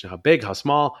population. How big, how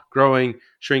small, growing,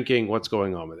 shrinking, what's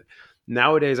going on with it.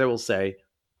 Nowadays, I will say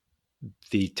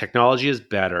the technology is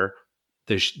better.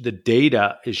 The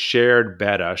data is shared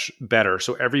better.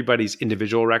 So everybody's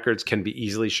individual records can be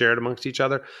easily shared amongst each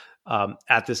other.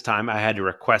 At this time, I had to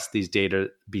request these data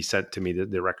be sent to me,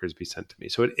 the records be sent to me.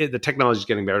 So the technology is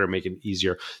getting better, making it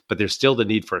easier, but there's still the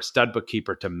need for a stud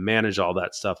bookkeeper to manage all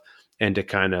that stuff and to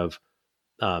kind of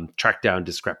track down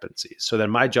discrepancies. So then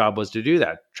my job was to do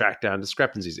that, track down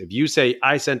discrepancies. If you say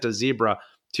I sent a zebra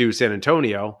to San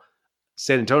Antonio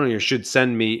should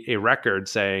send me a record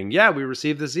saying, yeah, we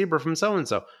received the zebra from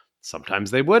so-and-so.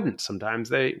 Sometimes they wouldn't. Sometimes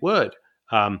they would.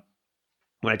 When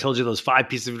I told you those 5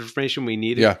 pieces of information we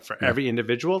needed for every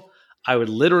individual, I would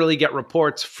literally get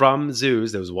reports from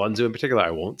zoos. There was one zoo in particular.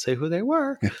 I won't say who they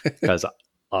were because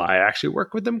I actually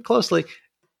work with them closely.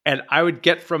 And I would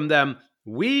get from them,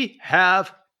 we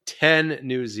have 10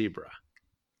 new zebra.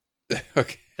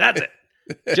 Okay. That's it.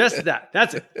 Just that.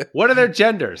 That's it. What are their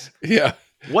genders? Yeah.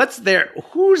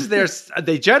 Who's their,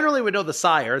 they generally would know the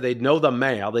sire. They'd know the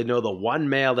male. They'd know the one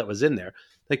male that was in there.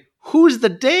 Like, who's the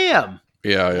dam?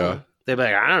 Yeah. They'd be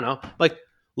like, I don't know. Like,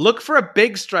 look for a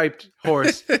big striped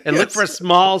horse and look for a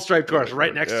small striped horse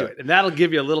right next to it. And that'll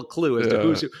give you a little clue as to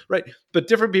who's who. Right. But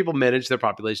different people manage their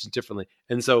populations differently.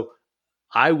 And so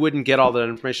I wouldn't get all that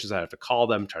information. So I have to call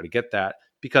them, try to get that.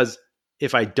 Because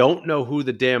if I don't know who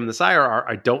the dam and the sire are,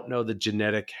 I don't know the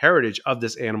genetic heritage of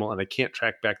this animal and I can't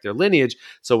track back their lineage.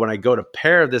 So when I go to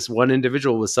pair this one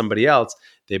individual with somebody else,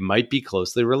 they might be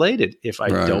closely related if I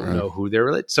don't know who they're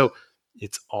related. So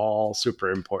it's all super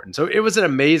important. So it was an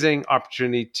amazing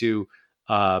opportunity to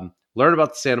learn about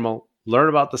this animal, learn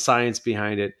about the science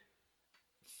behind it.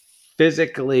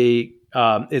 Physically,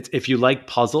 if you like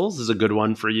puzzles, is a good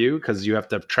one for you because you have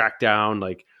to track down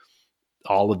like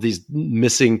all of these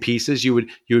missing pieces. You'd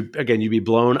be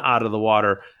blown out of the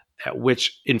water at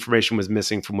which information was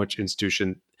missing from which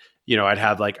institution. I'd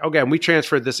have like, okay, and we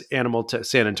transferred this animal to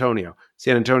San Antonio.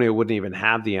 San Antonio wouldn't even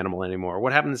have the animal anymore.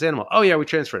 What happened to this animal? Oh yeah, we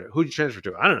transferred it. Who'd you transfer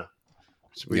to? I don't know.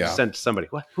 So we sent to somebody.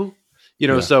 What? Who?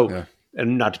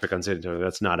 And not to pick on San Antonio,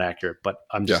 that's not accurate, but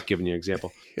I'm just giving you an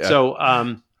example. Yeah.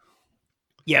 So,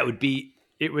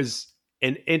 it was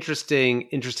an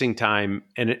interesting time,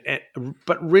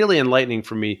 but really enlightening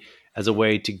for me as a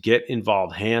way to get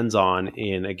involved hands-on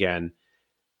in, again,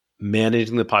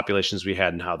 managing the populations we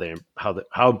had and how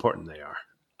important they are.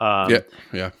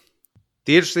 The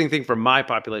interesting thing for my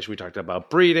population, we talked about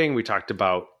breeding, we talked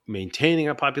about maintaining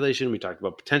a population, we talked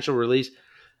about potential release.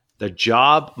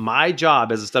 My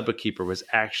job as a stud bookkeeper was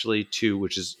actually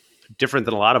which is different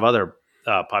than a lot of other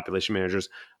population managers,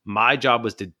 my job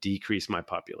was to decrease my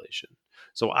population.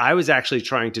 So I was actually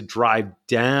trying to drive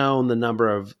down the number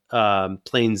of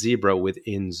plain zebra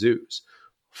within zoos.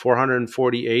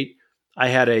 448. I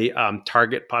had a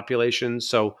target population.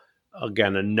 So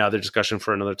again, another discussion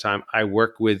for another time. I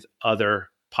work with other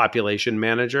population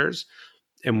managers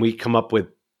and we come up with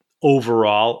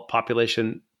overall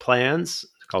population plans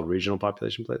called regional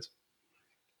population plans.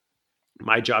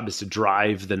 My job is to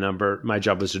drive the number. My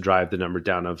job was to drive the number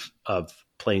down of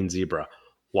plain zebra.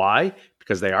 Why?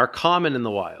 Because they are common in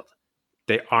the wild.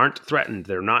 They aren't threatened.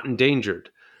 They're not endangered.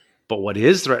 But what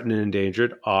is threatened and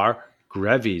endangered are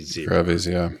Grevy's zebra. Grevy's,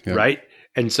 yeah. Right?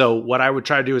 And so what I would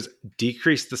try to do is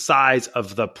decrease the size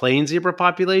of the plain zebra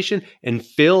population and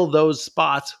fill those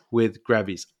spots with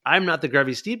Grevy's. I'm not the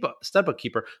Grevy studbook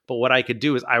keeper, but what I could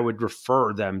do is I would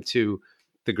refer them to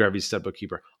the Grevy studbook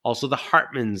keeper. Also the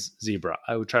Hartmann's zebra.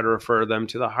 I would try to refer them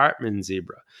to the Hartmann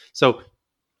zebra. So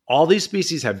all these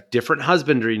species have different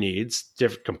husbandry needs,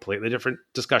 completely different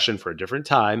discussion for a different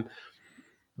time,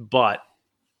 but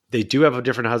they do have a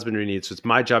different husbandry needs. So it's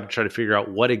my job to try to figure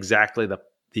out what exactly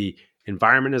the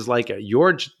environment is like at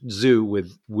your zoo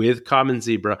with common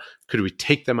zebra. Could we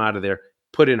take them out of there,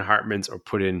 put in Hartmann's or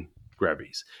put in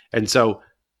Grevy's? And so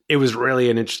it was really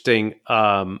an interesting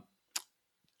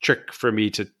trick for me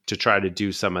to try to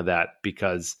do some of that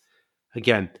because,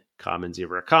 again, common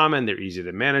zebra are common. They're easy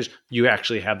to manage. You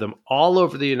actually have them all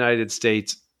over the United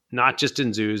States, not just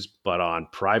in zoos, but on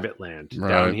private land. Right.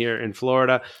 Down here in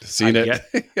Florida. Seen it.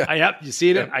 Yep, you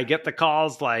seen it. I get the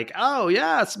calls like, oh,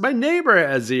 yes, my neighbor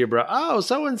has zebra. Oh,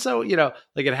 so-and-so,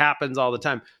 like it happens all the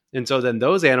time. And so then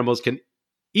those animals can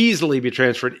easily be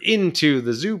transferred into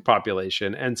the zoo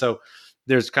population. And so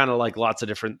there's kind of like lots of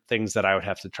different things that I would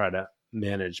have to try to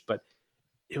manage. But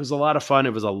it was a lot of fun.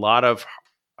 It was a lot of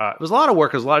work. It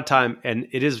was a lot of time. And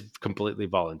it is completely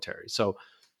voluntary. So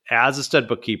as a stud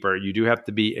bookkeeper, you do have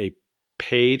to be a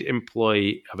paid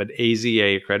employee of an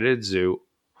AZA accredited zoo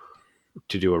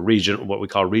to do what we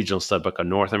call regional stud book, a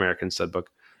North American stud book.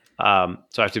 So I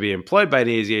have to be employed by an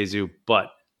AZA zoo,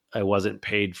 but I wasn't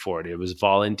paid for it. It was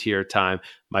volunteer time.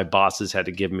 My bosses had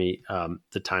to give me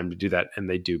the time to do that, and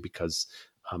they do because,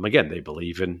 again, they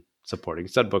believe in supporting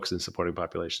stud books and supporting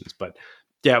populations. But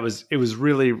yeah, it was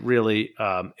really, really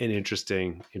an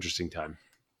interesting time.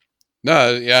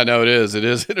 No, it is. It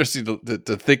is interesting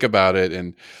to think about it.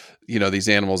 And, these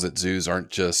animals at zoos aren't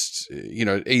just,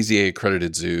 AZA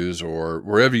accredited zoos or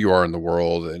wherever you are in the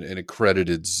world, an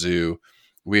accredited zoo.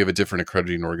 We have a different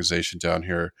accrediting organization down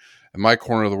here in my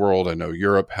corner of the world. I know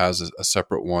Europe has a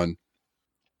separate one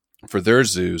for their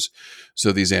zoos.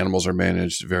 So these animals are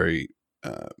managed very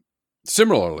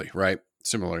similarly, right?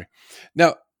 Similarly.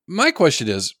 Now, my question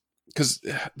is, because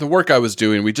the work I was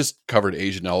doing, we just covered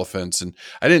Asian elephants, and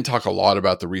I didn't talk a lot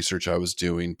about the research I was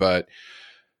doing, but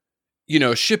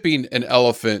shipping an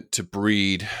elephant to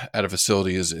breed at a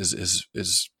facility is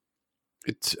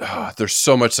there's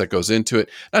so much that goes into it.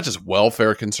 Not just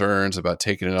welfare concerns about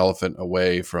taking an elephant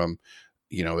away from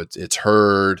its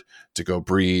herd to go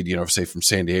breed, say from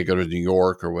San Diego to New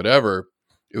York or whatever.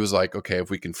 It was like, okay, if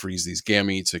we can freeze these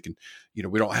gametes, it can,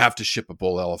 we don't have to ship a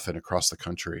bull elephant across the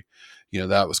country.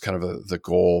 That was kind of the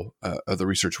goal of the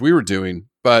research we were doing.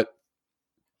 But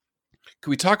can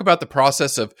we talk about the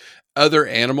process of other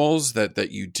animals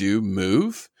that you do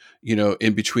move,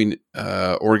 in between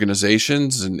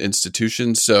organizations and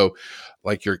institutions? So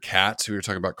like your cats, who you're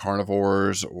talking about,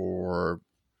 carnivores, or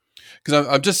because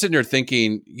I'm just sitting here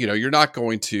thinking, you're not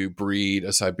going to breed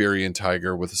a Siberian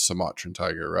tiger with a Sumatran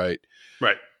tiger, right?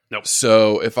 Right. Nope.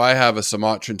 So if I have a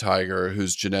Sumatran tiger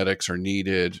whose genetics are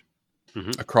needed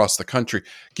across the country, can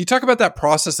you talk about that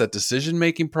process, that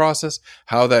decision-making process,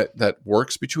 how that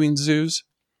works between zoos?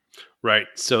 Right.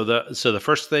 So the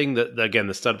first thing again,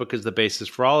 the stud book is the basis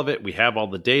for all of it. We have all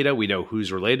the data. We know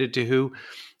who's related to who.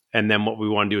 And then what we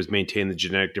want to do is maintain the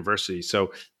genetic diversity.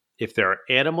 So if there are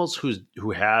animals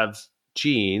who have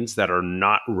genes that are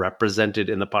not represented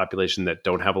in the population, that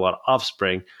don't have a lot of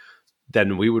offspring,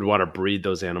 then we would want to breed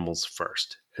those animals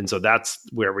first. And so that's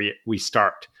where we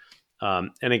start.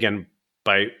 And again,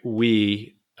 by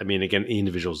we, I mean, again,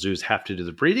 individual zoos have to do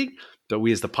the breeding, but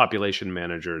we as the population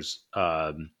managers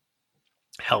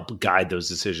help guide those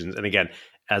decisions. And again,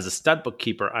 as a stud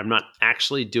bookkeeper, I'm not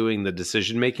actually doing the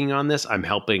decision making on this. I'm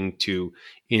helping to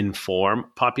inform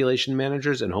population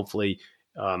managers, and hopefully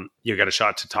you get a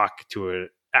shot to talk to an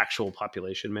actual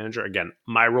population manager. Again,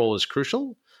 my role is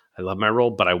crucial. I love my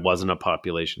role, but I wasn't a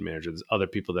population manager. There's other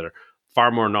people that are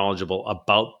far more knowledgeable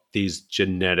about these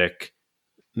genetic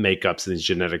makeups and these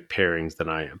genetic pairings than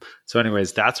I am. So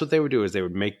anyways, that's what they would do, is they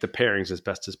would make the pairings as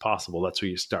best as possible. That's where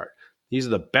you start. These are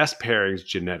the best pairings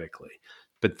genetically.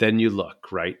 But then you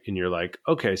look, right? And you're like,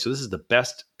 okay, so this is the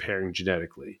best pairing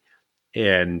genetically.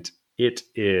 And it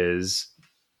is,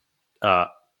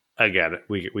 again,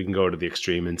 we can go to the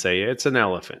extreme and say it's an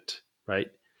elephant, right?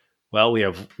 Well, we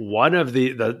have one of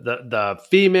the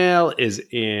female is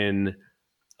in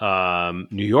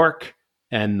New York,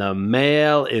 and the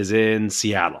male is in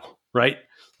Seattle, right?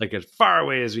 Like as far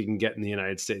away as we can get in the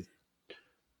United States.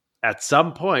 At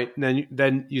some point,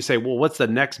 then you say, well, what's the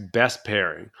next best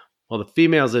pairing? Well, the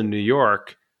female's in New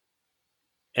York.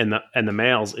 and the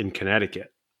males in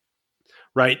Connecticut,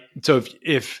 right? So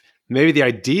if maybe the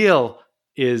ideal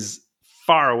is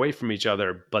far away from each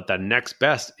other, but the next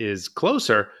best is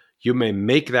closer, you may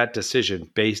make that decision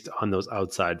based on those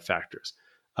outside factors.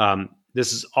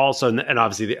 This is also, and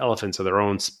obviously the elephants are their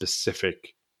own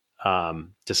specific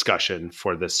discussion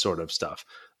for this sort of stuff.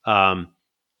 But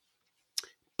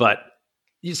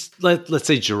let's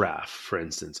say giraffe, for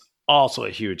instance, also a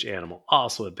huge animal,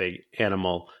 also a big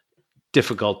animal,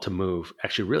 difficult to move,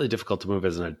 actually really difficult to move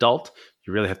as an adult.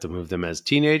 You really have to move them as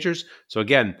teenagers. So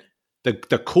again,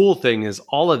 the cool thing is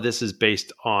all of this is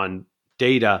based on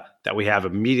data that we have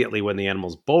immediately when the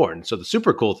animal's born. So the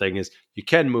super cool thing is you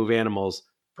can move animals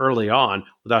early on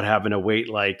without having to wait,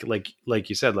 like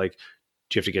you said, like,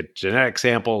 do you have to get genetic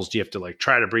samples? Do you have to like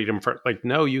try to breed them for, like,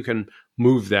 no, you can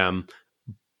move them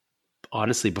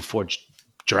honestly before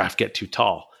giraffe get too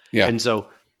tall. Yeah. And so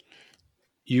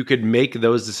you could make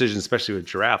those decisions, especially with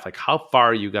giraffe, like how far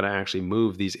are you going to actually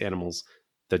move these animals?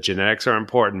 The genetics are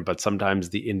important, but sometimes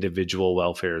the individual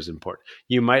welfare is important.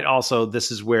 You might also,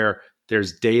 this is where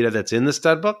there's data that's in the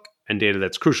stud book and data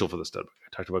that's crucial for the stud book. I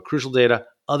talked about crucial data,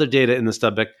 other data in the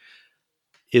stud book.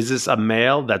 Is this a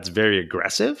male that's very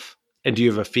aggressive? And do you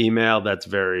have a female that's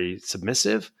very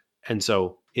submissive? And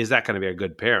so is that going to be a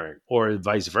good pairing, or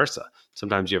vice versa?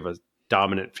 Sometimes you have a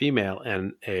dominant female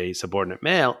and a subordinate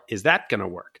male. Is that going to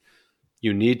work?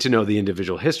 You need to know the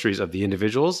individual histories of the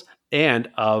individuals and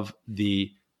of the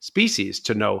species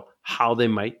to know how they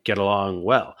might get along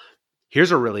well.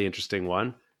 Here's a really interesting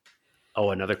one.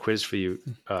 Oh, another quiz for you.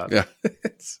 Yeah.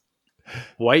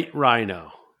 White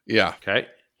rhino. Yeah. Okay.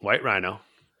 White rhino.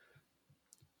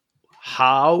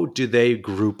 How do they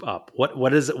group up?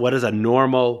 What is a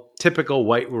normal, typical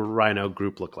white rhino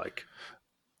group look like?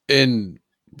 In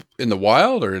the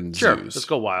wild or in Sure, zoos? let's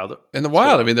go wild. In the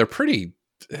wild, I mean, they're pretty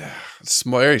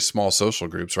very small social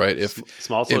groups, right?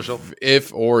 Small social.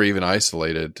 If or even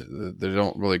isolated, they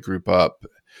don't really group up.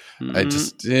 Mm-hmm. I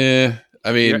just,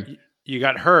 I mean, you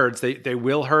got herds. They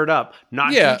will herd up,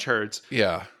 not huge herds.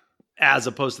 Yeah. As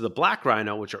opposed to the black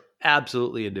rhino, which are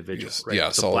absolutely individual. Yes, right? yeah,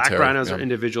 so solitary, black rhinos are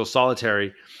individual,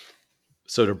 solitary.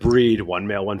 So to breed, one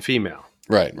male, one female.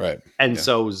 Right. And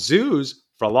so zoos,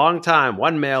 for a long time,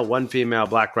 one male, one female,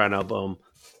 black rhino, boom,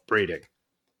 breeding.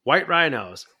 White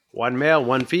rhinos, one male,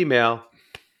 one female,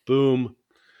 boom,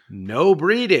 no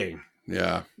breeding.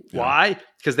 Yeah. Why?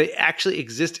 Because they actually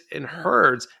exist in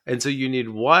herds. And so you need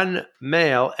one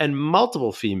male and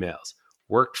multiple females.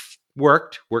 Worked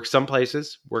some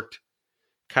places,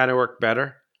 kind of worked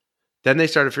better. Then they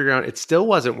started figuring out it still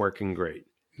wasn't working great.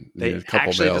 They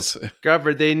actually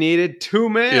discovered they needed two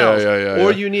males.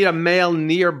 Or you need a male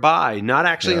nearby, not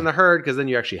actually in the herd, because then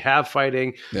you actually have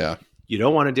fighting. Yeah. You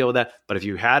don't want to deal with that. But if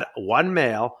you had one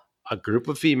male, a group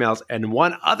of females, and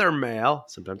one other male,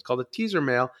 sometimes called a teaser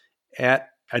male, at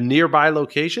a nearby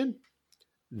location,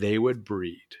 they would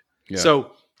breed. Yeah.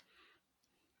 So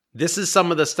this is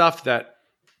some of the stuff that,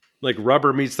 like,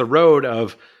 rubber meets the road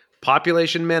of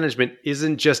population management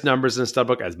isn't just numbers in a stud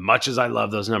book. As much as I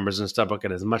love those numbers in a stud book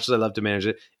and as much as I love to manage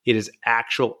it, it is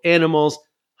actual animals,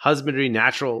 husbandry,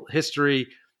 natural history,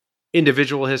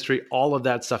 individual history, all of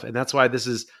that stuff. And that's why this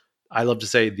is, I love to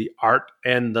say, the art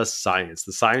and the science.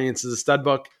 The science is a stud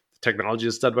book. The technology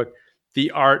is a stud book. The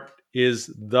art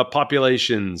is the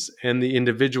populations and the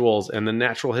individuals and the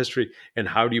natural history. And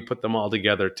how do you put them all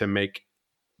together to make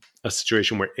a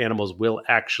situation where animals will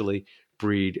actually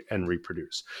breed and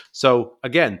reproduce? So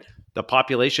again, the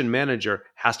population manager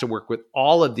has to work with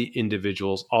all of the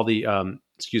individuals, all the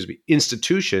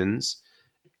institutions,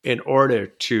 in order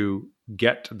to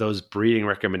get those breeding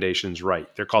recommendations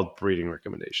right. They're called breeding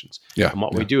recommendations. Yeah. And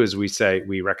what we do is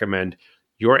we recommend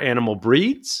your animal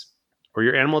breeds or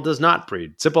your animal does not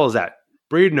breed. Simple as that.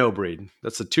 Breed, no breed.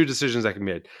 That's the two decisions that can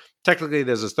be made. Technically,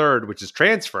 there's a third, which is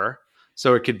transfer.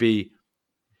 So it could be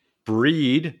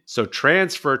breed, so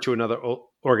transfer to another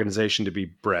organization to be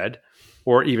bred,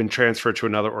 or even transfer to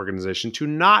another organization to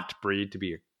not breed, to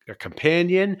be a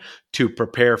companion, to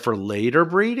prepare for later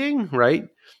breeding, right?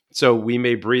 So we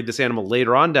may breed this animal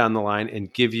later on down the line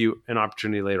and give you an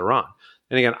opportunity later on.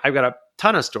 And again, I've got a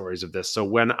ton of stories of this. So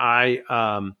when I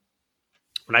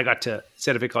got to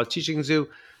Santa Fe College Teaching Zoo,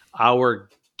 our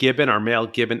male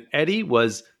gibbon, Eddie,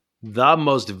 was the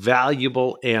most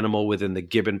valuable animal within the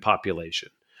gibbon population.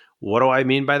 What do I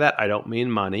mean by that? I don't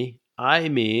mean money. I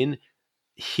mean,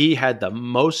 he had the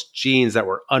most genes that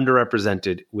were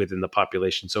underrepresented within the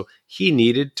population. So he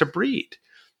needed to breed.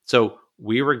 So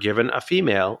we were given a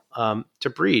female to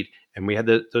breed. And we had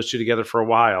those two together for a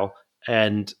while.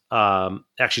 And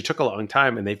actually took a long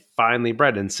time. And they finally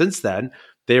bred. And since then,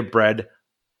 they've bred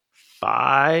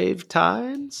 5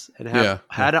 times and have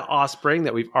had an offspring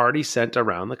that we've already sent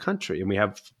around the country, and we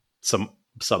have some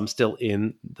still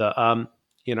in the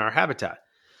in our habitat.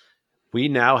 We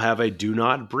now have a do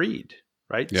not breed,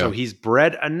 right? So he's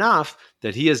bred enough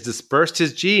that he has dispersed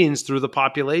his genes through the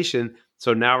population.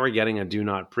 So now we're getting a do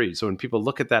not breed. So when people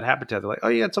look at that habitat, they're like, oh,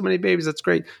 you got so many babies. That's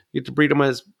great. You get to breed them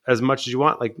as much as you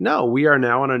want. Like, no, we are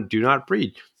now on a do not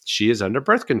breed. She is under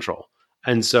birth control.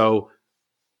 And so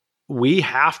we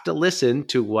have to listen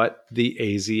to what the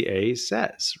AZA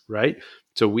says, right?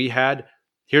 So we had,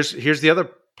 here's the other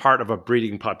part of a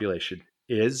breeding population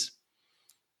is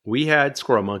we had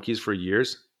squirrel monkeys for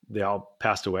years. They all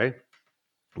passed away.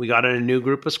 We got in a new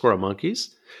group of squirrel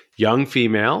monkeys, young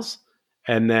females,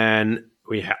 and then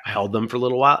we held them for a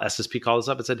little while. SSP called us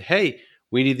up and said, hey,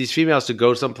 we need these females to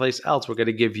go someplace else. We're going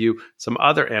to give you some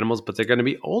other animals, but they're going to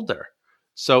be older.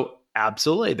 So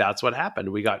absolutely, that's what happened.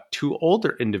 We got 2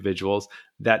 older individuals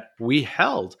that we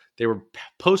held. They were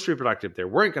post-reproductive. They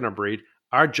weren't going to breed.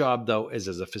 Our job, though, is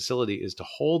as a facility is to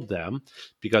hold them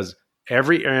because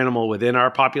every animal within our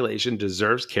population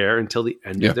deserves care until the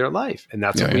end of their life. And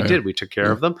that's what we did. We took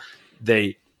care of them.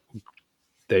 They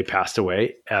passed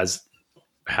away as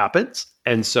happens.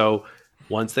 And so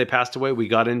once they passed away, we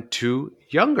got into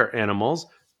younger animals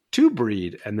to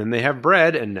breed. And then they have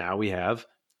bred. And now we have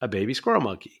a baby squirrel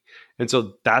monkey. And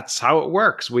so that's how it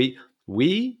works. We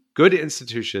good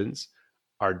institutions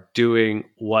are doing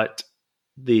what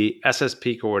the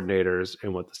SSP coordinators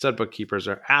and what the stud bookkeepers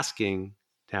are asking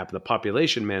to happen, the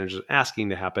population managers asking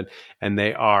to happen, and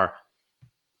they are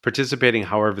participating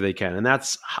however they can. And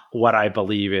that's what I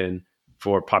believe in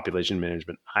for population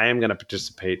management. I am going to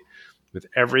participate with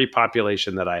every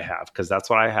population that I have because that's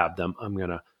what I have them. I'm going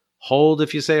to hold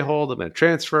if you say hold. I'm going to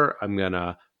transfer. I'm going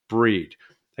to breed.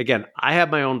 Again, I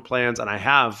have my own plans and I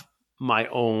have my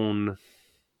own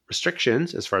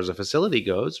restrictions as far as a facility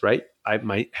goes, right?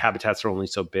 My habitats are only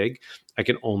so big. I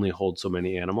can only hold so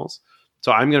many animals.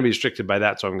 So I'm going to be restricted by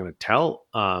that. So I'm going to tell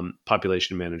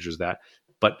population managers that.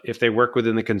 But if they work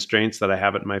within the constraints that I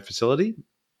have at my facility,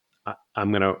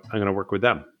 I'm going to work with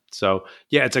them. So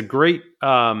yeah, it's a great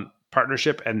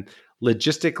partnership, and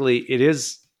logistically,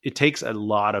 it takes a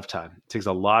lot of time. It takes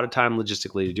a lot of time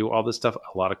logistically to do all this stuff,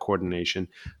 a lot of coordination.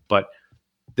 But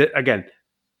again,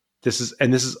 this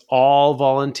is all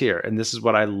volunteer, and this is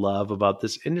what I love about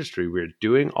this industry. We're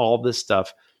doing all this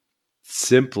stuff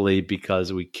simply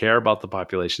because we care about the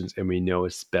populations and we know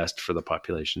it's best for the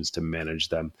populations to manage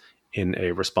them in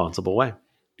a responsible way.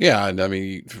 Yeah, and I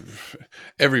mean,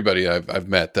 everybody I've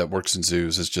met that works in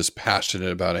zoos is just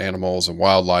passionate about animals and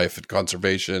wildlife and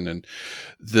conservation, and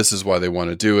this is why they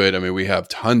want to do it. I mean, we have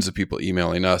tons of people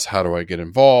emailing us, how do I get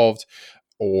involved?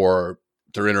 Or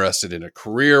they're interested in a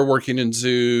career working in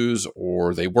zoos,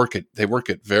 or they work at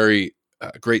very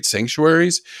great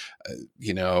sanctuaries,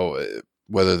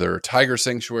 whether they're tiger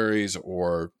sanctuaries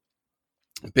or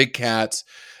big cats,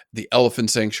 the elephant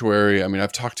sanctuary. I mean,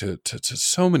 I've talked to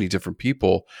so many different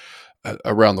people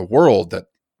around the world that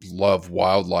love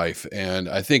wildlife. And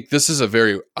I think this is a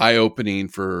very eye-opening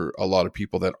for a lot of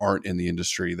people that aren't in the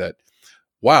industry that,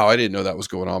 wow, I didn't know that was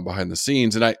going on behind the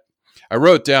scenes. And I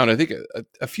wrote down, I think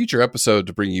a future episode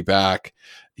to bring you back,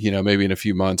 maybe in a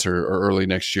few months or early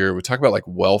next year, we talk about like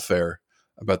welfare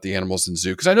about the animals in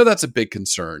zoo. Cause I know that's a big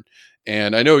concern.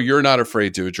 And I know you're not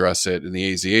afraid to address it, and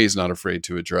the AZA is not afraid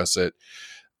to address it.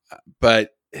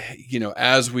 But,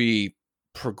 as we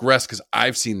progress, because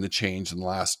I've seen the change in the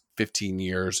last 15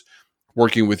 years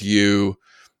working with you,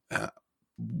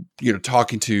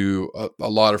 talking to a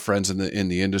lot of friends in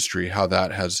the industry, how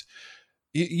that has,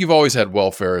 you've always had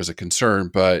welfare as a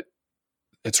concern, but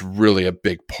it's really a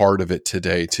big part of it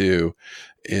today too,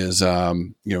 is,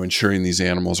 ensuring these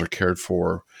animals are cared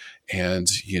for. And,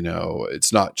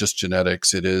 it's not just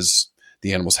genetics. It is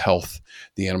the animal's health,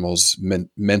 the animal's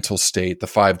mental state, the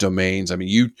 5 domains. I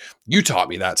mean, you taught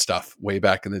me that stuff way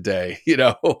back in the day,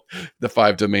 the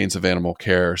 5 domains of animal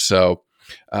care. So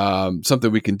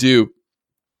something we can do.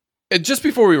 And just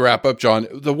before we wrap up, John,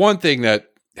 the one thing that,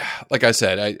 like I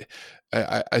said,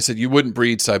 I said you wouldn't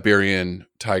breed Siberian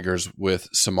tigers with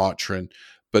Sumatran,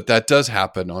 but that does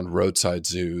happen on roadside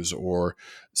zoos or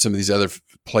some of these other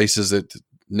places that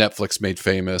Netflix made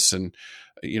famous. And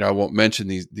I won't mention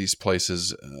these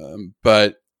places,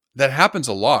 but that happens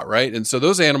a lot, right? And so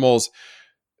those animals,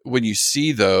 when you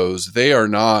see those, they are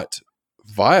not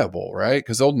viable, right?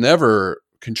 Because they'll never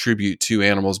contribute to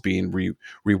animals being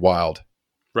rewild.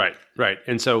 Right.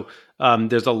 And so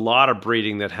there's a lot of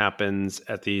breeding that happens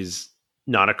at these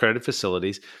non-accredited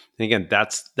facilities. And again,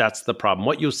 that's the problem.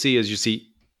 What you'll see is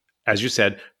as you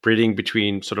said, breeding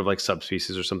between sort of like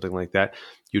subspecies or something like that.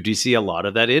 You do see a lot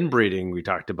of that inbreeding we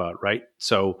talked about, right?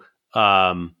 So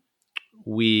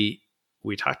we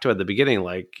talked to at the beginning,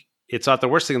 like it's not the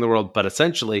worst thing in the world, but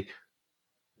essentially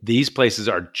these places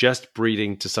are just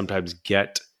breeding to sometimes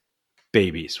get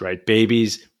babies, right?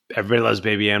 Babies, everybody loves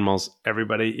baby animals.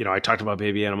 Everybody, I talked about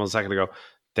baby animals a second ago.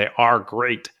 They are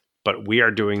great, but we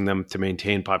are doing them to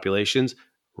maintain populations.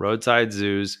 Roadside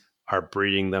zoos are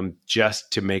breeding them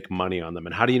just to make money on them.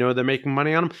 And how do you know they're making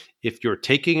money on them? If you're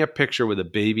taking a picture with a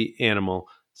baby animal,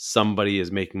 somebody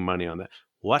is making money on that.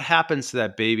 What happens to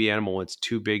that baby animal when it's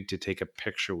too big to take a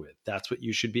picture with? That's what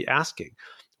you should be asking.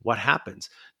 What happens?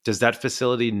 Does that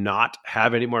facility not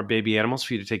have any more baby animals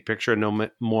for you to take a picture and no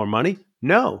more money?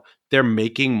 No, they're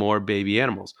making more baby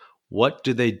animals. What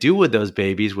do they do with those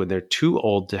babies when they're too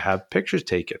old to have pictures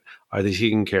taken? Are they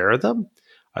taking care of them?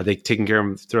 Are they taking care of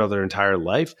them throughout their entire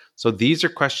life? So these are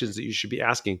questions that you should be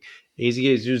asking.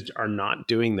 AZA zoos are not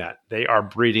doing that. They are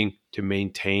breeding to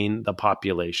maintain the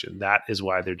population. That is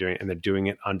why they're doing it, and they're doing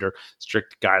it under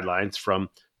strict guidelines from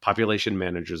population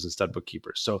managers and stud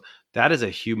bookkeepers. So that is a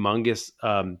humongous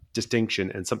distinction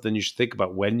and something you should think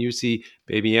about when you see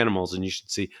baby animals, and you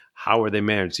should see how are they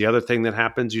managed. The other thing that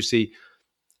happens, you see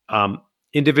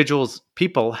individuals,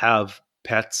 people have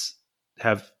pets,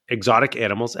 have exotic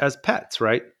animals as pets,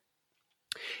 right?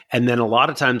 And then a lot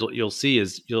of times what you'll see,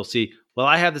 well,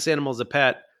 I have this animal as a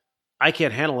pet. I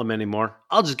can't handle him anymore.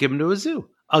 I'll just give him to a zoo.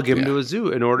 I'll give him to a zoo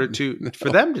in order for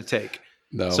them to take.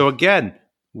 No. So again,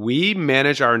 we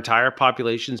manage our entire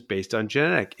populations based on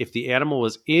genetic. If the animal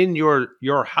was in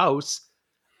your house,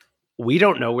 we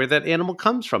don't know where that animal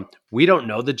comes from. We don't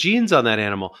know the genes on that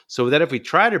animal. So that if we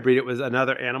try to breed it with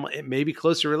another animal, it may be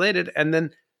closely related, and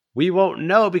then we won't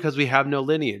know because we have no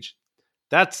lineage.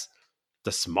 That's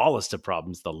the smallest of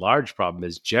problems. The large problem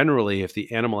is generally if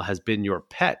the animal has been your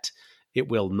pet, it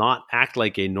will not act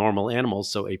like a normal animal.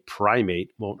 So a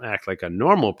primate won't act like a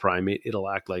normal primate. It'll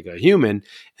act like a human,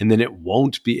 and then it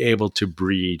won't be able to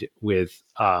breed with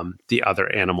the other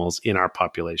animals in our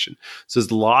population. So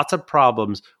there's lots of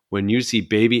problems when you see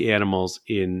baby animals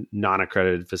in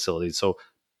non-accredited facilities. So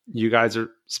you guys are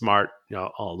smart.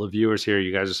 All the viewers here,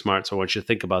 you guys are smart. So I want you to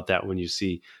think about that when you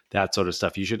see that sort of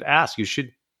stuff. You should ask. You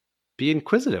should be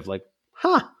inquisitive. Like,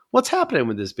 what's happening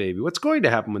with this baby? What's going to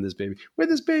happen with this baby? Where'd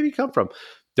this baby come from?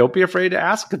 Don't be afraid to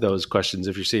ask those questions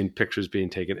if you're seeing pictures being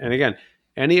taken. And again,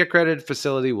 any accredited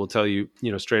facility will tell you,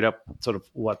 straight up sort of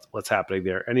what's happening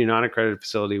there. Any non-accredited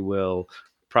facility will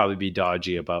probably be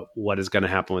dodgy about what is going to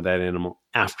happen with that animal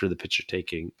after the picture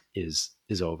taking is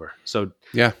over. So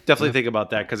definitely think about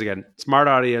that. Because again, smart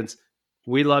audience,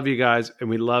 we love you guys, and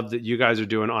we love that you guys are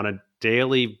doing on a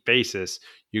daily basis.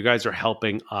 You guys are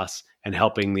helping us and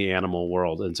helping the animal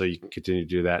world. And so you can continue to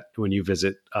do that when you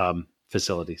visit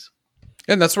facilities.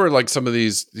 And that's where like some of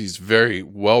these very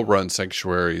well-run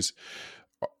sanctuaries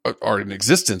are in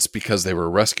existence because they were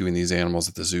rescuing these animals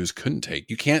that the zoos couldn't take.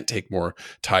 You can't take more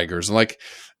tigers. And like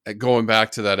going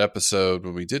back to that episode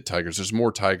when we did tigers, there's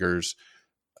more tigers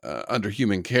under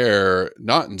human care,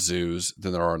 not in zoos,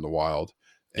 than there are in the wild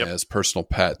as personal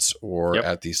pets or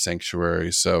at these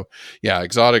sanctuaries. So yeah,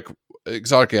 exotic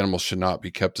animals should not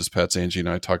be kept as pets. Angie and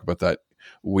I talk about that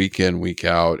week in, week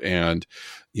out. And,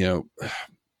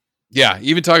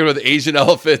 even talking about the Asian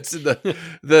elephants and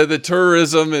the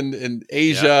tourism in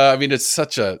Asia. Yeah. I mean, it's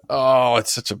such a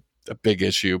big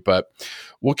issue, but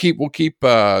we'll keep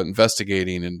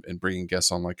investigating and bringing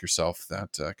guests on like yourself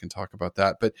that can talk about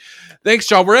that. But thanks,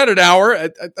 John. We're at an hour.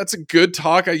 That's a good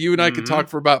talk. You and I could talk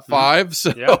for about 5.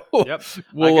 So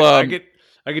we'll,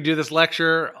 I could do this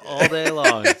lecture all day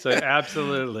long. So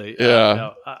absolutely.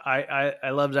 I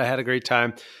loved it. I had a great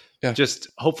time. Yeah.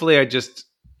 Hopefully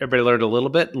everybody learned a little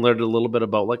bit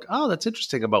about like, oh, that's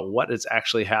interesting about what is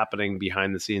actually happening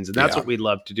behind the scenes. And that's what we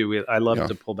love to do. I love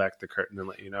to pull back the curtain and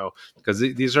let you know, because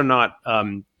these are not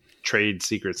trade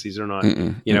secrets. These are not,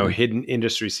 hidden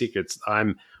industry secrets.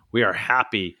 We are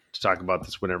happy to talk about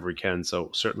this whenever we can.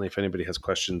 So certainly if anybody has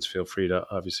questions, feel free to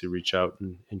obviously reach out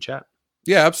and chat.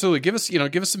 Yeah, absolutely. Give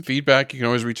us some feedback. You can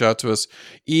always reach out to us,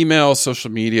 email, social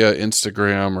media,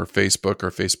 Instagram or Facebook, our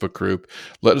Facebook group.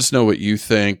 Let us know what you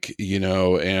think,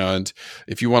 and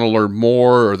if you want to learn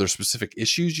more or there's specific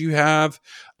issues you have,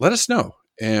 let us know.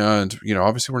 And,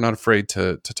 obviously we're not afraid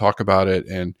to talk about it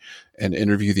and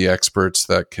interview the experts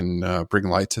that can bring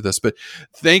light to this. But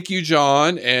thank you,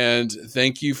 John. And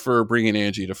thank you for bringing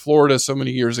Angie to Florida so many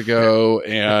years ago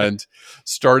and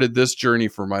started this journey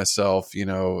for myself.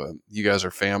 You guys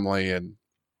are family, and,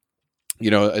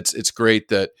 it's great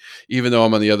that even though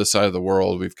I'm on the other side of the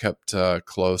world, we've kept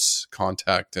close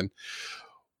contact. And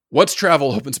once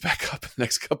travel opens back up in the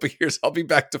next couple of years, I'll be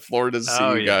back to Florida to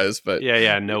see you guys. But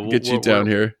no, get you down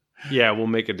here. Yeah, we'll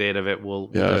make a date of it. We'll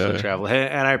definitely travel.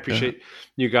 And I appreciate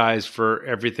you guys for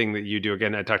everything that you do.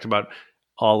 Again, I talked about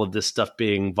all of this stuff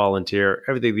being volunteer.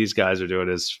 Everything these guys are doing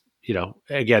is,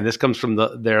 again, this comes from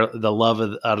the love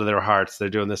out of their hearts. They're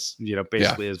doing this,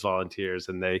 basically as volunteers,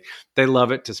 and they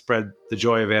love it to spread the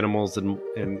joy of animals and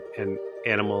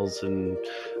animals and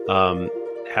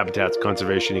habitats,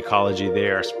 conservation, ecology. They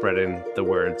are spreading the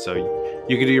word. So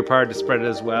you can do your part to spread it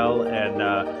as well. And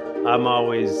I'm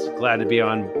always glad to be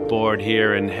on board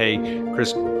here. And hey,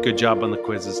 Chris, good job on the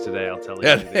quizzes today. I'll tell you.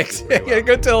 Yeah, thanks.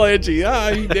 Go tell Angie.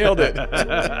 You nailed it. All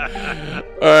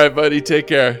right, buddy. Take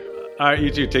care. All right,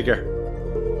 you too. Take care.